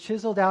that have been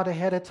chiseled out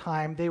ahead of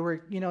time. They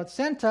were,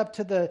 sent up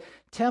to the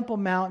Temple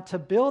Mount to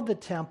build the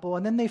temple,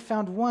 and then they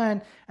found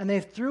one and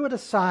they threw it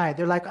aside.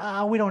 They're like,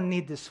 we don't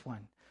need this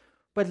one.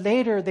 But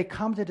later they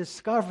come to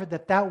discover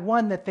that that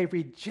one that they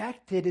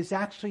rejected is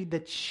actually the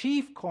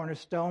chief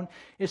cornerstone.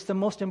 It's the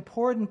most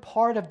important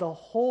part of the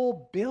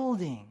whole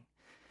building.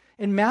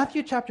 In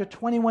Matthew chapter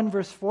 21,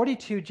 verse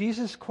 42,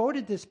 Jesus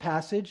quoted this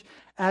passage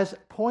as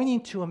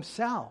pointing to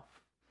himself.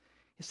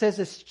 It says,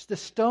 the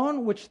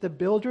stone which the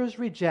builders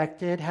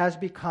rejected has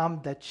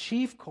become the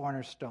chief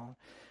cornerstone.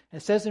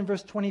 It says in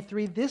verse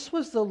 23, this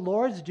was the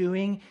Lord's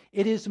doing.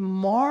 It is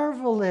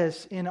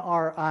marvelous in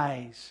our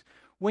eyes.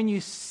 When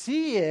you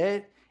see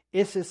it,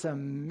 it's just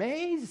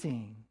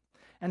amazing.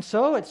 And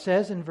so it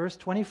says in verse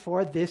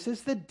 24, this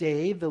is the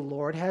day the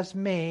Lord has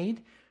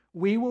made.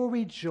 We will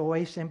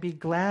rejoice and be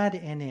glad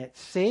in it.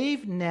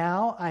 Save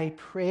now, I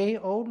pray,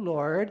 O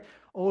Lord.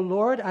 O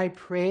Lord, I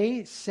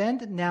pray,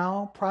 send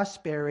now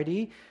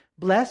prosperity.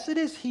 Blessed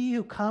is he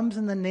who comes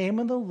in the name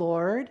of the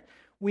Lord.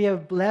 We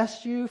have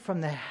blessed you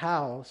from the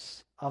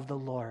house of the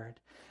Lord.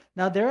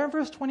 Now there in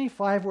verse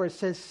 25 where it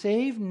says,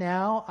 save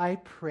now, I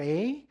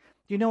pray.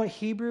 Do you know what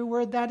Hebrew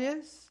word that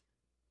is?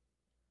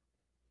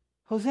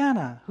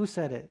 Hosanna. Who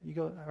said it? You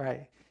go, all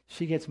right.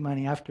 She gets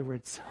money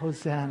afterwards.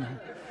 Hosanna.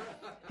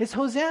 It's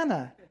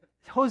Hosanna.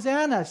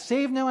 Hosanna,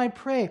 save now, I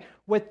pray.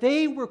 What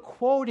they were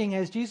quoting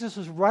as Jesus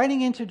was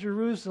riding into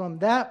Jerusalem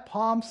that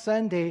Palm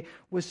Sunday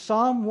was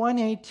Psalm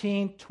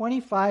 118,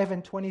 25,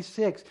 and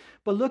 26.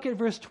 But look at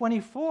verse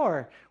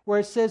 24, where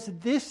it says,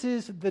 this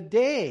is the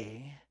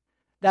day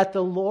that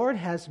the Lord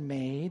has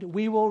made.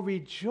 We will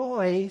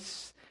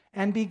rejoice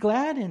and be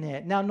glad in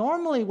it. Now,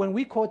 normally when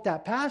we quote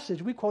that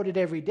passage, we quote it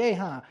every day,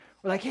 huh?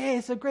 We're like, hey,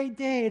 it's a great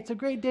day. It's a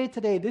great day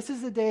today. This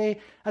is the day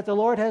that the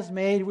Lord has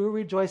made. We will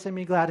rejoice and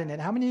be glad in it.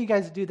 How many of you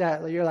guys do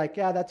that? You're like,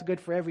 yeah, that's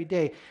good for every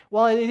day.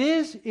 Well, it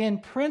is in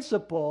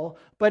principle,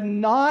 but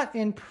not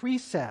in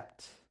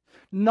precept,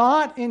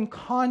 not in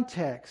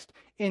context.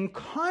 In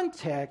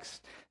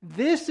context,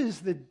 this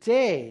is the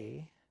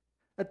day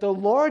that the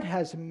Lord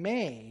has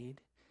made,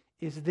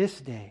 is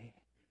this day.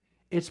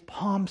 It's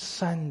Palm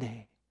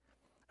Sunday.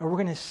 And we're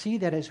going to see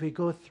that as we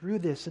go through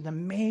this, an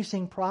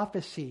amazing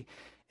prophecy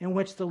in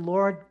which the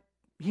Lord,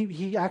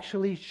 he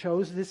actually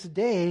chose this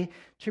day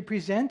to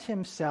present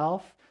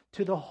himself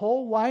to the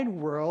whole wide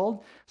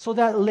world, so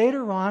that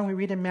later on, we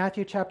read in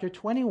Matthew chapter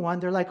 21,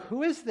 they're like,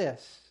 who is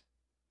this?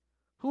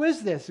 Who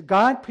is this?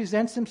 God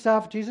presents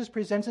himself, Jesus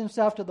presents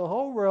himself to the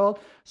whole world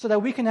so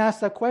that we can ask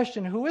that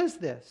question, who is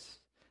this?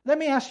 Let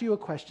me ask you a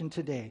question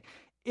today.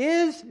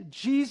 Is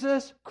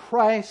Jesus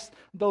Christ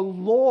the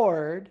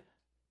Lord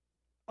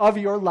of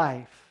your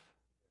life?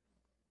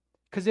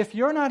 Because if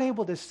you're not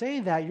able to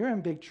say that, you're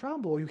in big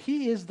trouble.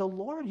 He is the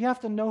Lord. You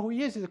have to know who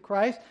he is. He's the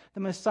Christ, the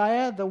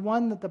Messiah, the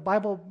one that the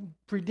Bible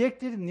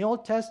predicted in the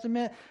Old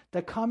Testament,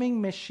 the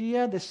coming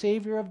Messiah, the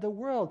Savior of the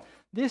world.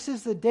 This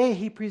is the day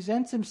he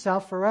presents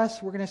himself for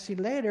us, we're going to see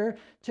later,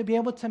 to be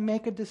able to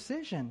make a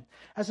decision.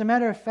 As a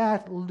matter of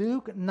fact,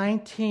 Luke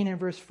 19 and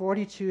verse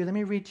 42, let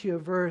me read to you a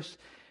verse.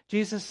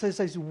 Jesus says,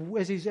 as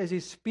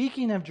he's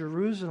speaking of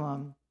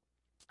Jerusalem,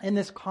 in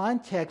this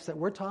context that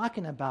we're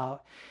talking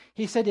about,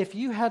 he said, if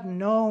you had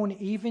known,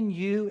 even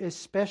you,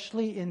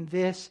 especially in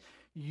this,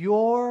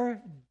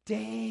 your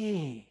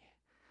day,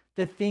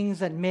 the things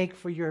that make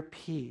for your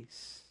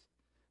peace.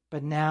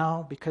 But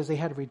now, because they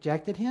had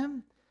rejected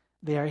him,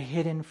 they are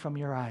hidden from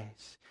your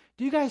eyes.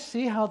 Do you guys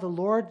see how the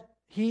Lord,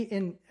 he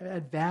in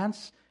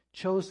advance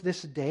chose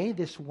this day,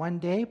 this one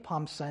day,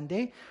 Palm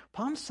Sunday?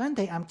 Palm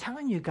Sunday, I'm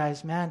telling you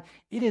guys, man,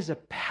 it is a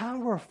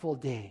powerful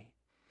day.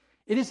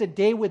 It is a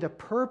day with a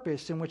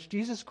purpose in which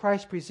Jesus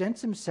Christ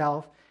presents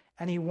himself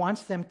and he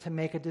wants them to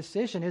make a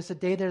decision. It's a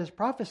day that is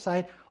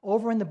prophesied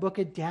over in the book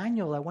of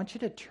Daniel. I want you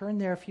to turn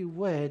there, if you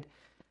would,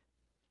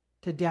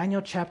 to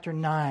Daniel chapter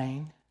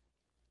 9.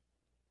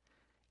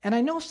 And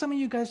I know some of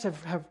you guys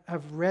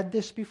have read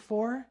this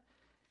before.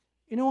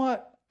 You know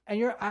what?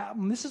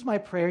 And this is my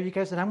prayer, you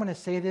guys, and I'm going to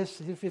say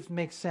this if it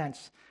makes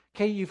sense.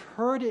 Okay, you've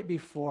heard it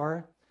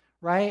before,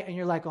 right? And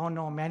you're like, oh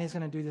no, man, he's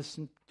going to do this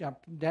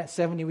that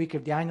 70 week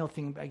of Daniel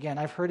thing again.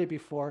 I've heard it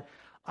before.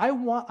 I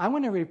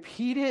want to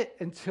repeat it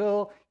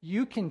until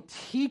you can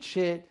teach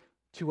it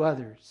to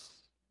others.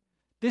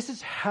 This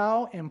is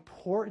how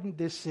important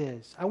this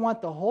is. I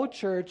want the whole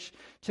church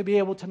to be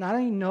able to not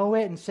only know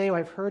it and say, oh,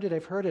 I've heard it,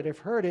 I've heard it, I've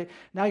heard it.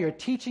 Now you're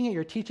teaching it,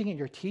 you're teaching it,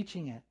 you're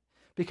teaching it.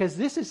 Because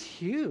this is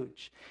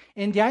huge.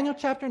 In Daniel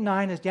chapter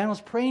 9, as Daniel's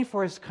praying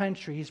for his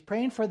country, he's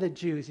praying for the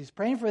Jews, he's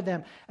praying for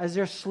them as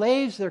they're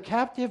slaves, they're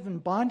captive in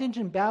bondage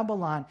in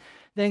Babylon.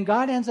 Then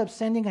God ends up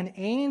sending an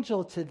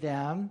angel to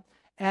them.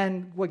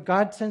 And what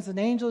God sends an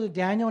angel to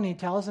Daniel, and he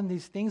tells him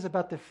these things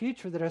about the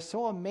future that are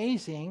so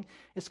amazing.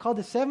 It's called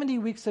the 70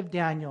 weeks of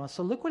Daniel.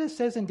 So look what it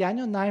says in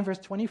Daniel 9, verse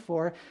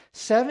 24.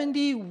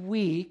 70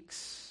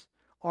 weeks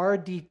are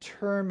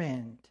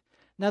determined.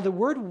 Now, the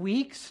word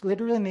weeks,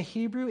 literally in the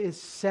Hebrew,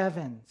 is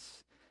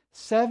sevens.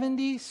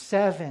 70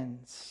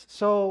 sevens.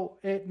 So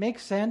it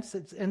makes sense.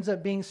 It ends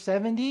up being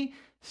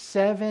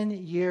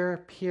 77-year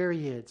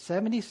periods.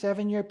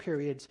 77-year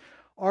periods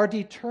are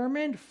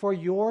determined for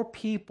your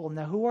people.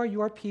 Now, who are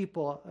your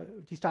people?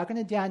 He's talking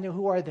to Daniel.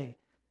 Who are they?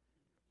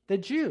 The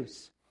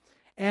Jews.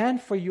 And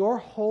for your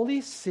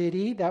holy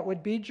city, that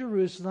would be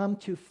Jerusalem,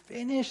 to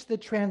finish the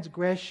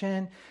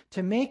transgression,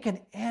 to make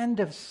an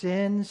end of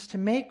sins, to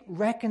make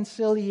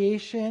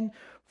reconciliation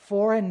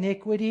for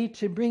iniquity,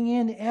 to bring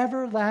in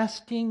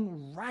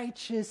everlasting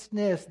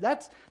righteousness.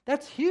 That's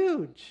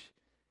huge.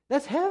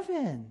 That's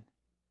heaven.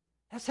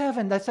 That's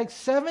heaven. That's like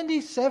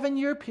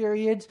 77-year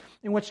periods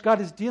in which God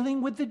is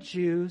dealing with the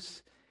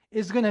Jews,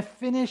 is going to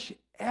finish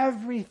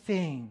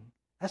everything.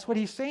 That's what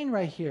he's saying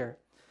right here.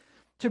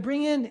 To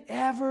bring in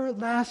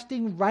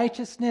everlasting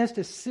righteousness,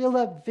 to seal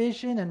up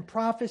vision and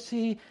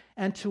prophecy,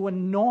 and to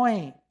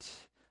anoint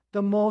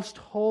the most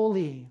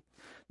holy.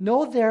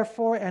 Know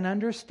therefore and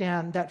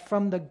understand that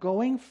from the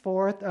going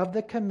forth of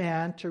the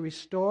command to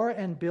restore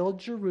and build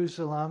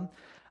Jerusalem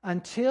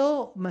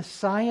until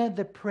Messiah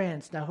the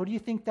Prince. Now, who do you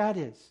think that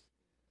is?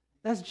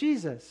 That's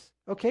Jesus.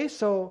 Okay,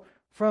 so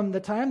from the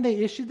time they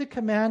issued the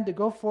command to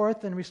go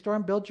forth and restore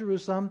and build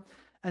Jerusalem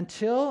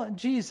until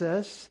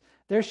Jesus,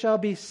 there shall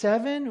be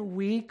 7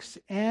 weeks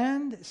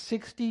and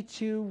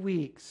 62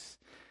 weeks.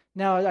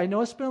 Now, I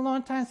know it's been a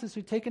long time since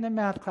we've taken a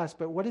math class,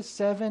 but what is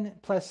 7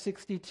 plus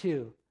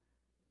 62?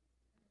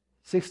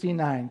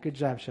 69. Good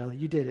job, Shelley.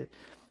 You did it.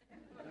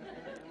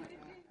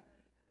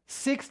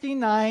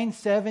 69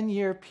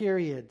 7-year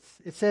periods.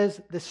 It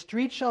says, the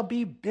street shall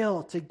be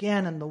built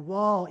again and the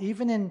wall,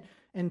 even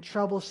in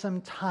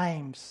troublesome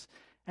times.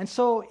 And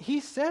so he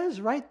says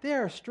right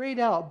there, straight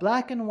out,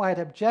 black and white,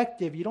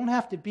 objective. You don't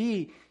have to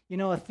be,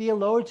 a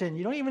theologian.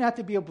 You don't even have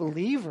to be a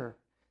believer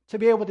to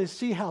be able to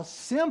see how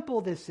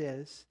simple this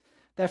is.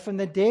 That from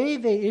the day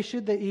they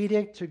issued the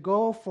edict to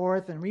go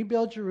forth and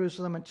rebuild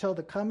Jerusalem until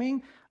the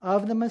coming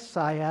of the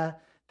Messiah,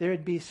 there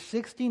would be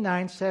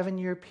 69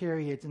 7-year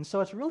periods. And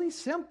so it's really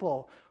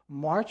simple.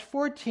 March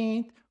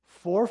 14th,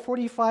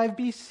 445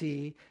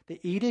 BC, the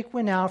edict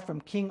went out from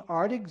King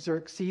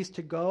Artaxerxes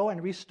to go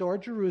and restore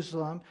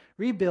Jerusalem,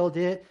 rebuild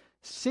it.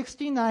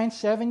 69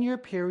 7-year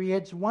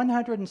periods,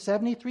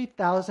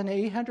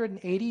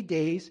 173,880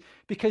 days,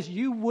 because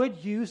you would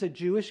use a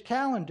Jewish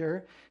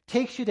calendar,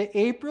 takes you to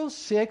April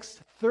 6th,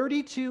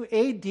 32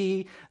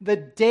 AD, the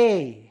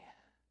day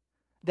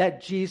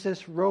that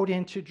Jesus rode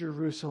into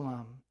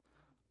Jerusalem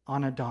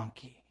on a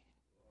donkey.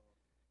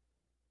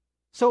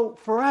 So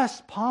for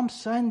us, Palm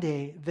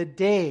Sunday,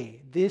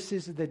 this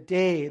is the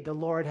day the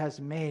Lord has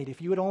made.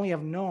 If you would only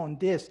have known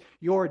this,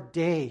 your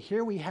day,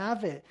 here we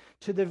have it,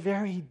 to the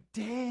very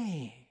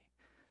day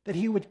that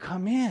he would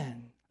come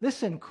in.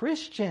 Listen,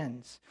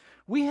 Christians,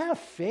 we have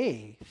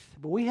faith,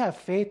 but we have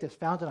faith that's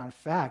founded on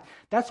fact.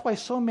 That's why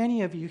so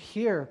many of you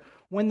here,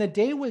 when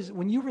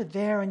you were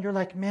there and you're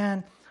like,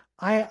 man,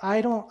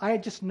 I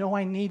just know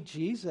I need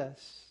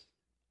Jesus.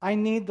 I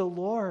need the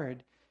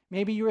Lord.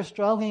 Maybe you were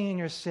struggling in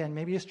your sin.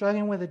 Maybe you're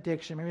struggling with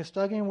addiction. Maybe you're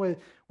struggling with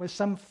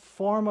some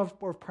form of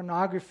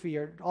pornography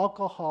or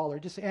alcohol or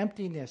just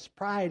emptiness,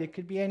 pride. It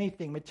could be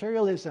anything,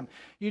 materialism.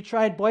 You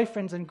tried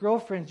boyfriends and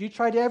girlfriends. You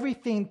tried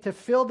everything to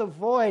fill the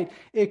void.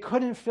 It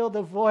couldn't fill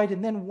the void.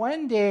 And then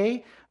one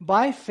day,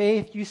 by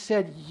faith, you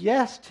said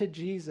yes to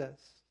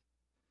Jesus.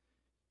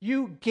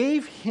 You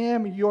gave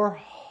him your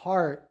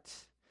heart.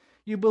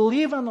 You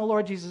believe on the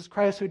Lord Jesus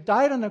Christ who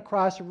died on the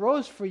cross,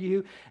 rose for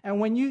you, and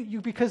when you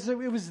because it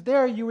was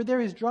there, you were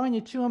there, he's drawing you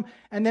to him,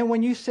 and then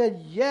when you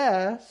said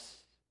yes,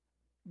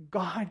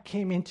 God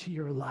came into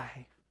your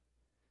life.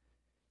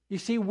 You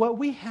see, what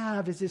we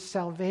have is this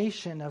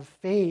salvation of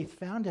faith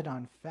founded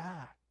on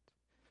fact.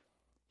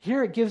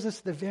 Here it gives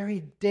us the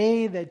very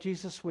day that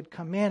Jesus would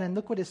come in, and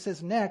look what it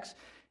says next.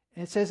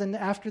 It says, and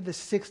after the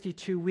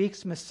 62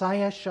 weeks,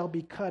 Messiah shall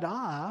be cut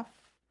off,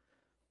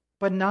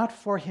 but not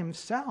for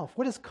himself.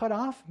 What does cut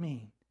off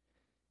mean?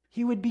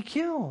 He would be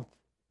killed.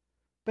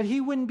 But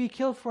he wouldn't be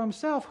killed for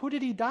himself. Who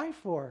did he die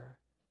for?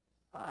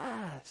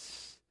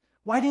 Us.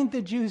 Why didn't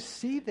the Jews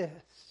see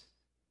this?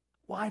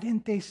 Why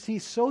didn't they see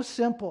so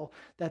simple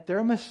that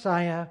their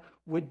Messiah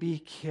would be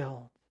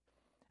killed?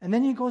 And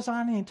then he goes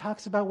on and he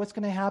talks about what's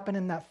going to happen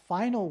in that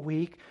final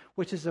week,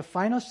 which is the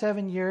final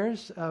 7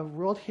 years of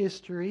world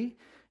history,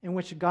 in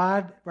which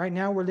God, right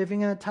now we're living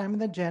in a time of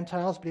the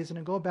Gentiles, but he's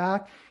going to go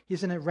back.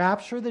 He's going to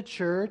rapture the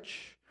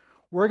church.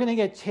 We're going to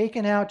get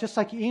taken out, just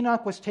like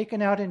Enoch was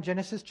taken out in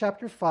Genesis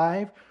chapter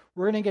 5.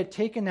 We're going to get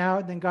taken out,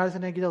 and then God's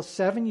going to give us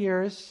 7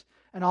 years.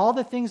 And all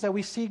the things that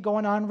we see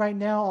going on right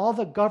now, all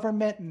the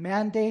government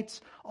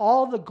mandates,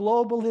 all the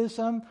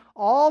globalism,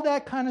 all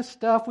that kind of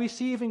stuff. We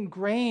see even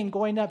grain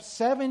going up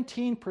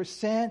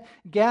 17%,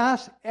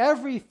 gas,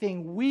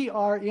 everything.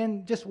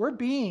 We're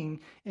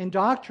being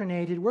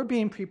indoctrinated. We're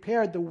being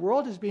prepared. The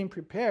world is being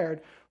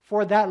prepared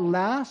for that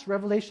last,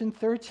 Revelation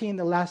 13,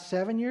 the last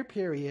 7-year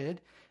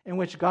period in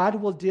which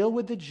God will deal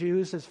with the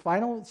Jews, his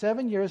final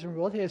 7 years in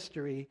world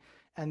history.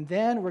 And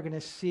then we're going to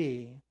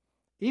see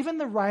even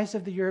the rise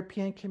of the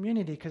European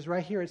community, because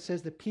right here it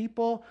says the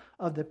people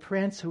of the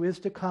prince who is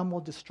to come will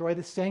destroy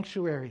the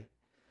sanctuary.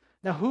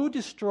 Now, who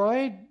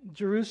destroyed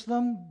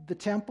Jerusalem, the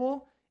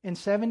temple, in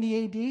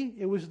 70 AD?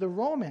 It was the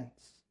Romans.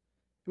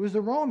 It was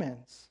the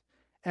Romans.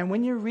 And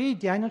when you read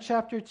Daniel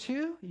chapter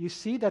 2, you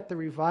see that the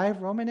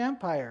revived Roman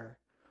Empire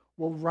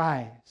will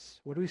rise.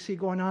 What do we see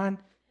going on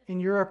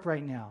in Europe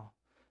right now?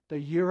 The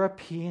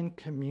European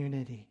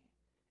community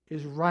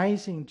is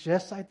rising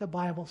just like the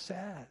Bible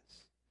says.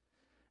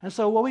 And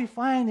so what we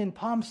find in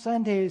Palm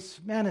Sunday is,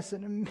 man, it's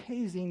an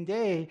amazing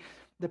day.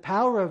 The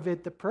power of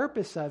it, the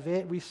purpose of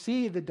it, we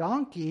see the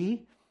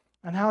donkey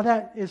and how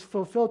that is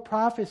fulfilled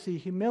prophecy,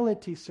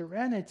 humility,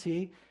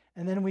 serenity.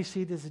 And then we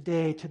see this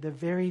day, to the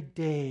very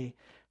day,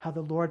 how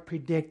the Lord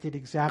predicted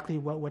exactly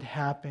what would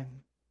happen.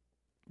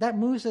 That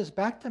moves us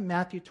back to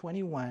Matthew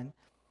 21.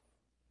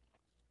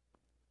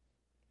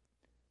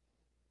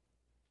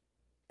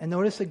 And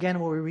notice again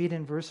what we read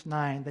in verse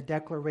 9, the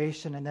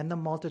declaration. And then the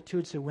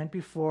multitudes who went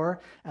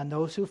before and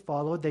those who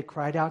followed, they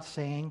cried out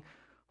saying,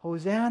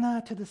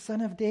 Hosanna to the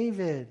Son of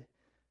David.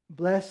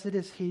 Blessed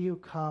is he who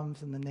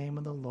comes in the name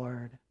of the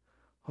Lord.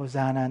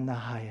 Hosanna in the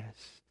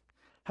highest.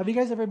 Have you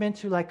guys ever been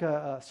to like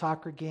a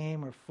soccer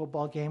game or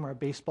football game or a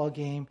baseball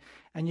game,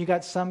 and you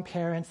got some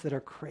parents that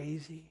are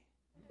crazy?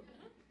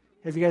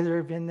 Have you guys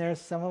ever been there?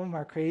 Some of them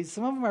are crazy.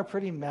 Some of them are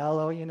pretty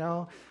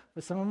mellow,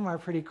 but some of them are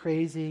pretty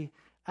crazy.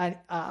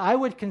 I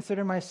would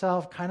consider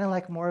myself kind of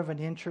like more of an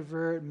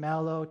introvert,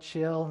 mellow,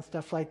 chill, and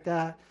stuff like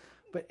that.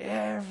 But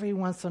every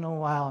once in a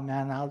while,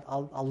 man,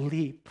 I'll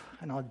leap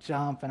and I'll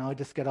jump and I'll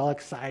just get all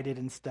excited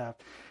and stuff.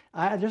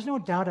 There's no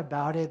doubt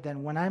about it that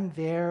when I'm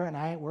there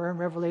and we're in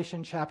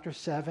Revelation chapter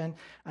 7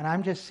 and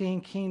I'm just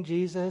seeing King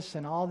Jesus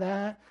and all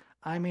that,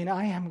 I mean,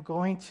 I am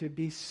going to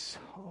be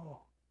so,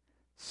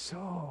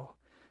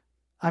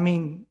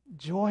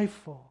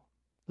 joyful,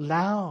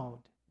 loud,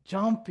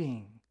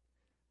 jumping.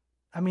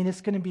 I mean,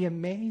 it's going to be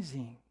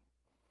amazing.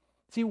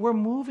 See, we're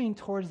moving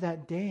towards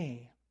that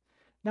day.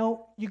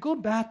 Now, you go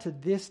back to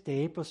this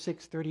day, April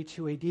 6,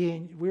 32 AD,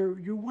 and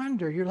you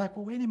wonder, you're like,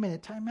 well, wait a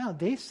minute, time out.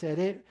 They said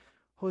it,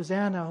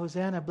 Hosanna,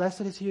 Hosanna,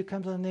 blessed is he who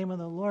comes in the name of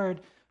the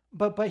Lord.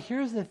 But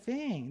here's the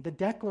thing, the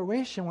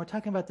declaration, we're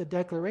talking about the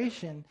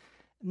declaration.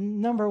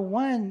 Number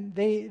one,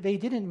 they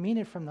didn't mean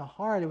it from the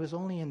heart. It was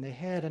only in the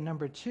head. And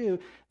number two,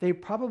 they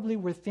probably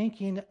were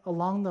thinking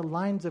along the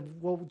lines of,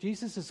 well,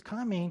 Jesus is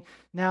coming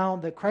now,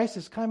 the Christ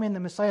is coming, the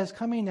Messiah is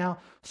coming now,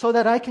 so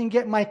that I can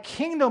get my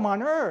kingdom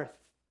on earth.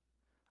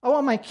 I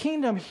want my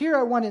kingdom here.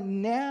 I want it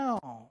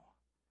now.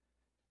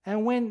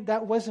 And when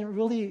that wasn't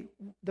really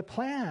the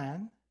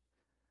plan,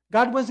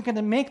 God wasn't going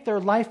to make their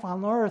life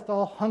on earth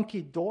all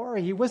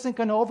hunky-dory. He wasn't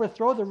going to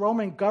overthrow the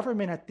Roman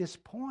government at this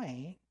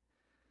point.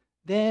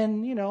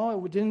 Then,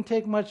 it didn't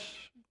take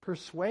much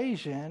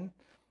persuasion,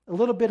 a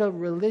little bit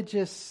of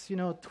religious,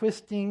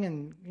 twisting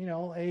and,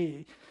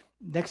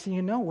 next thing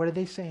you know, what are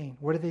they saying?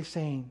 What are they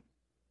saying?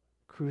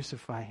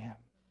 Crucify him.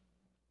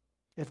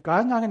 If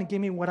God's not going to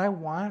give me what I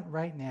want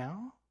right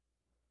now,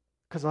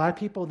 because a lot of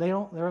people,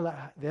 they're like,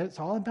 it's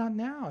all about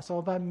now. It's all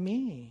about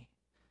me.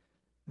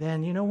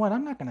 Then you know what?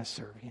 I'm not going to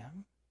serve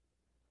him.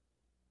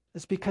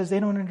 It's because they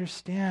don't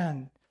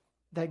understand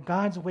that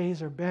God's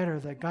ways are better,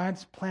 that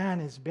God's plan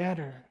is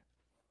better.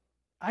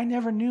 I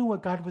never knew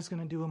what God was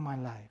going to do in my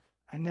life.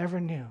 I never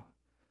knew.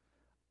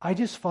 I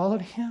just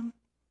followed him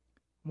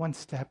one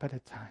step at a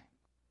time.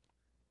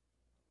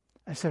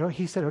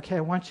 He said, okay,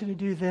 I want you to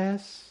do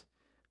this.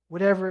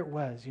 Whatever it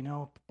was,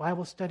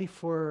 Bible study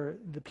for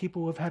the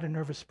people who have had a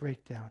nervous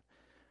breakdown.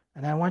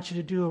 And I want you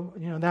to do,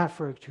 that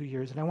for 2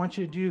 years. And I want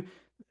you to do,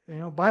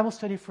 Bible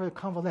study for the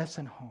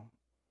convalescent home.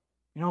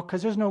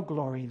 Because there's no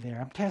glory there.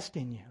 I'm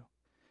testing you.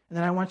 And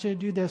then I want you to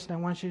do this and I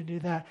want you to do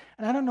that.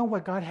 And I don't know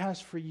what God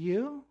has for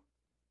you,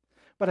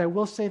 but I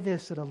will say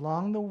this, that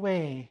along the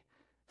way,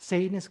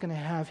 Satan is going to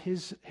have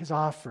his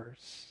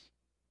offers.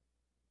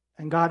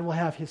 And God will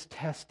have his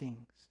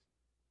testings.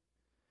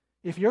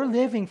 If you're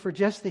living for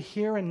just the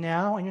here and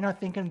now and you're not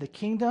thinking of the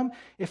kingdom,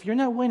 if you're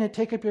not willing to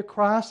take up your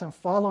cross and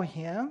follow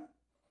him,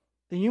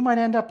 then you might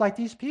end up like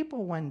these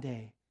people one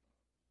day.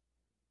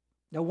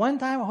 Now, one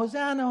time,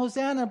 Hosanna,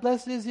 Hosanna,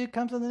 blessed is he who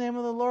comes in the name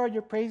of the Lord.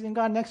 You're praising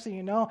God. Next thing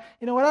you know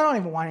what? I don't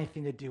even want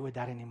anything to do with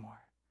that anymore.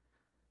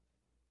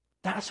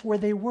 That's where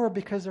they were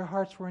because their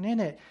hearts weren't in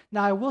it.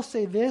 Now, I will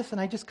say this,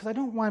 and because I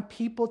don't want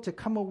people to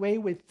come away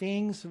with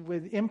things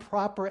with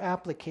improper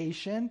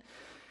application.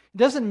 It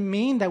doesn't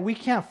mean that we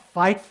can't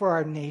fight for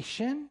our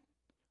nation.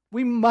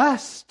 We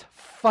must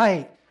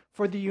fight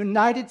for the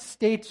United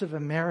States of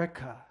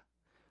America.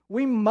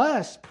 We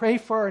must pray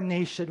for our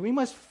nation. We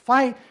must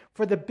fight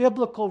for the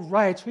biblical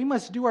rights. We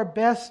must do our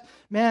best,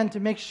 to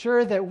make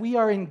sure that we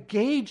are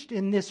engaged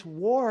in this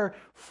war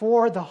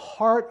for the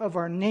heart of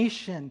our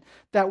nation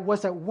that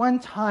was at one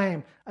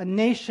time a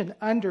nation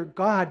under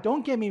God.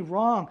 Don't get me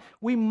wrong.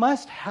 We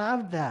must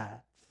have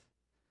that.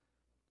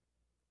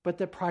 But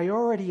the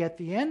priority at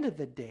the end of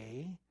the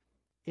day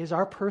is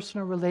our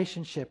personal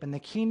relationship and the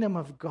kingdom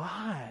of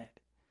God.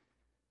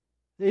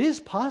 It is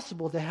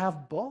possible to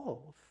have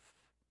both.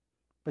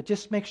 But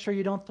just make sure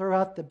you don't throw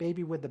out the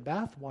baby with the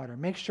bathwater.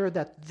 Make sure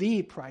that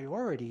the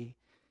priority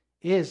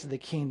is the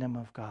kingdom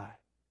of God.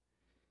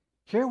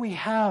 Here we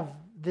have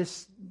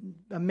this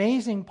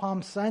amazing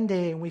Palm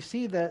Sunday, and we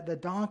see the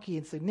donkey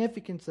and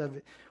significance of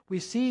it. We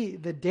see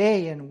the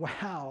day, and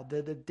wow,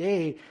 the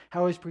day,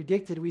 how it's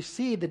predicted. We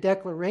see the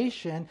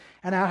declaration,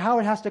 and how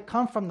it has to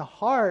come from the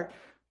heart.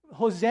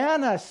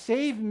 Hosanna,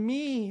 save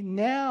me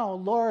now,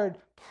 Lord,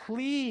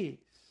 please.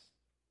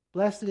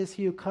 Blessed is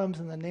he who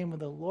comes in the name of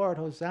the Lord.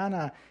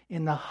 Hosanna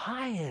in the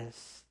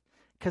highest.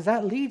 Because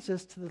that leads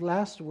us to the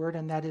last word,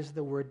 and that is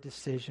the word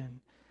decision.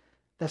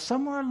 That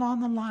somewhere along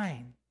the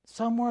line,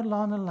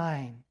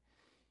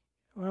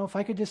 if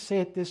I could just say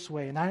it this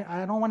way, and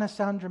I don't want to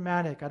sound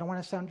dramatic,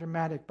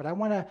 but I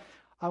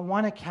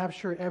want to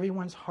capture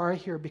everyone's heart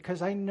here,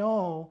 because I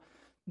know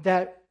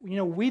that,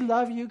 we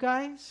love you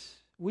guys.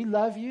 We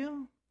love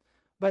you.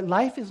 But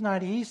life is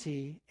not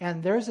easy,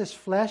 and there's this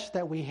flesh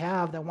that we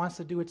have that wants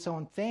to do its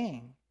own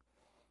thing.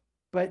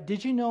 But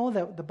did you know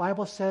that the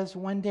Bible says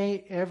one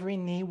day every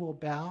knee will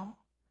bow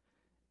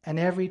and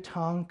every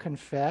tongue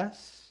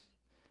confess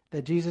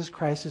that Jesus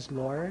Christ is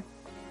Lord,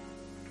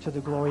 to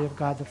the glory of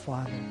God the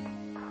Father?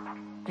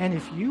 And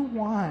if you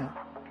want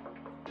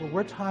what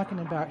we're talking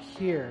about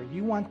here,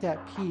 you want that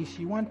peace,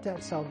 you want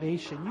that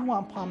salvation, you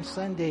want Palm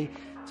Sunday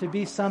to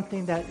be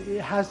something that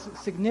has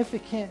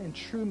significant and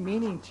true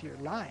meaning to your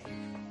life,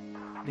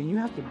 then you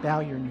have to bow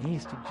your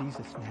knees to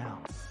Jesus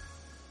now.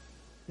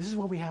 This is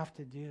what we have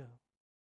to do.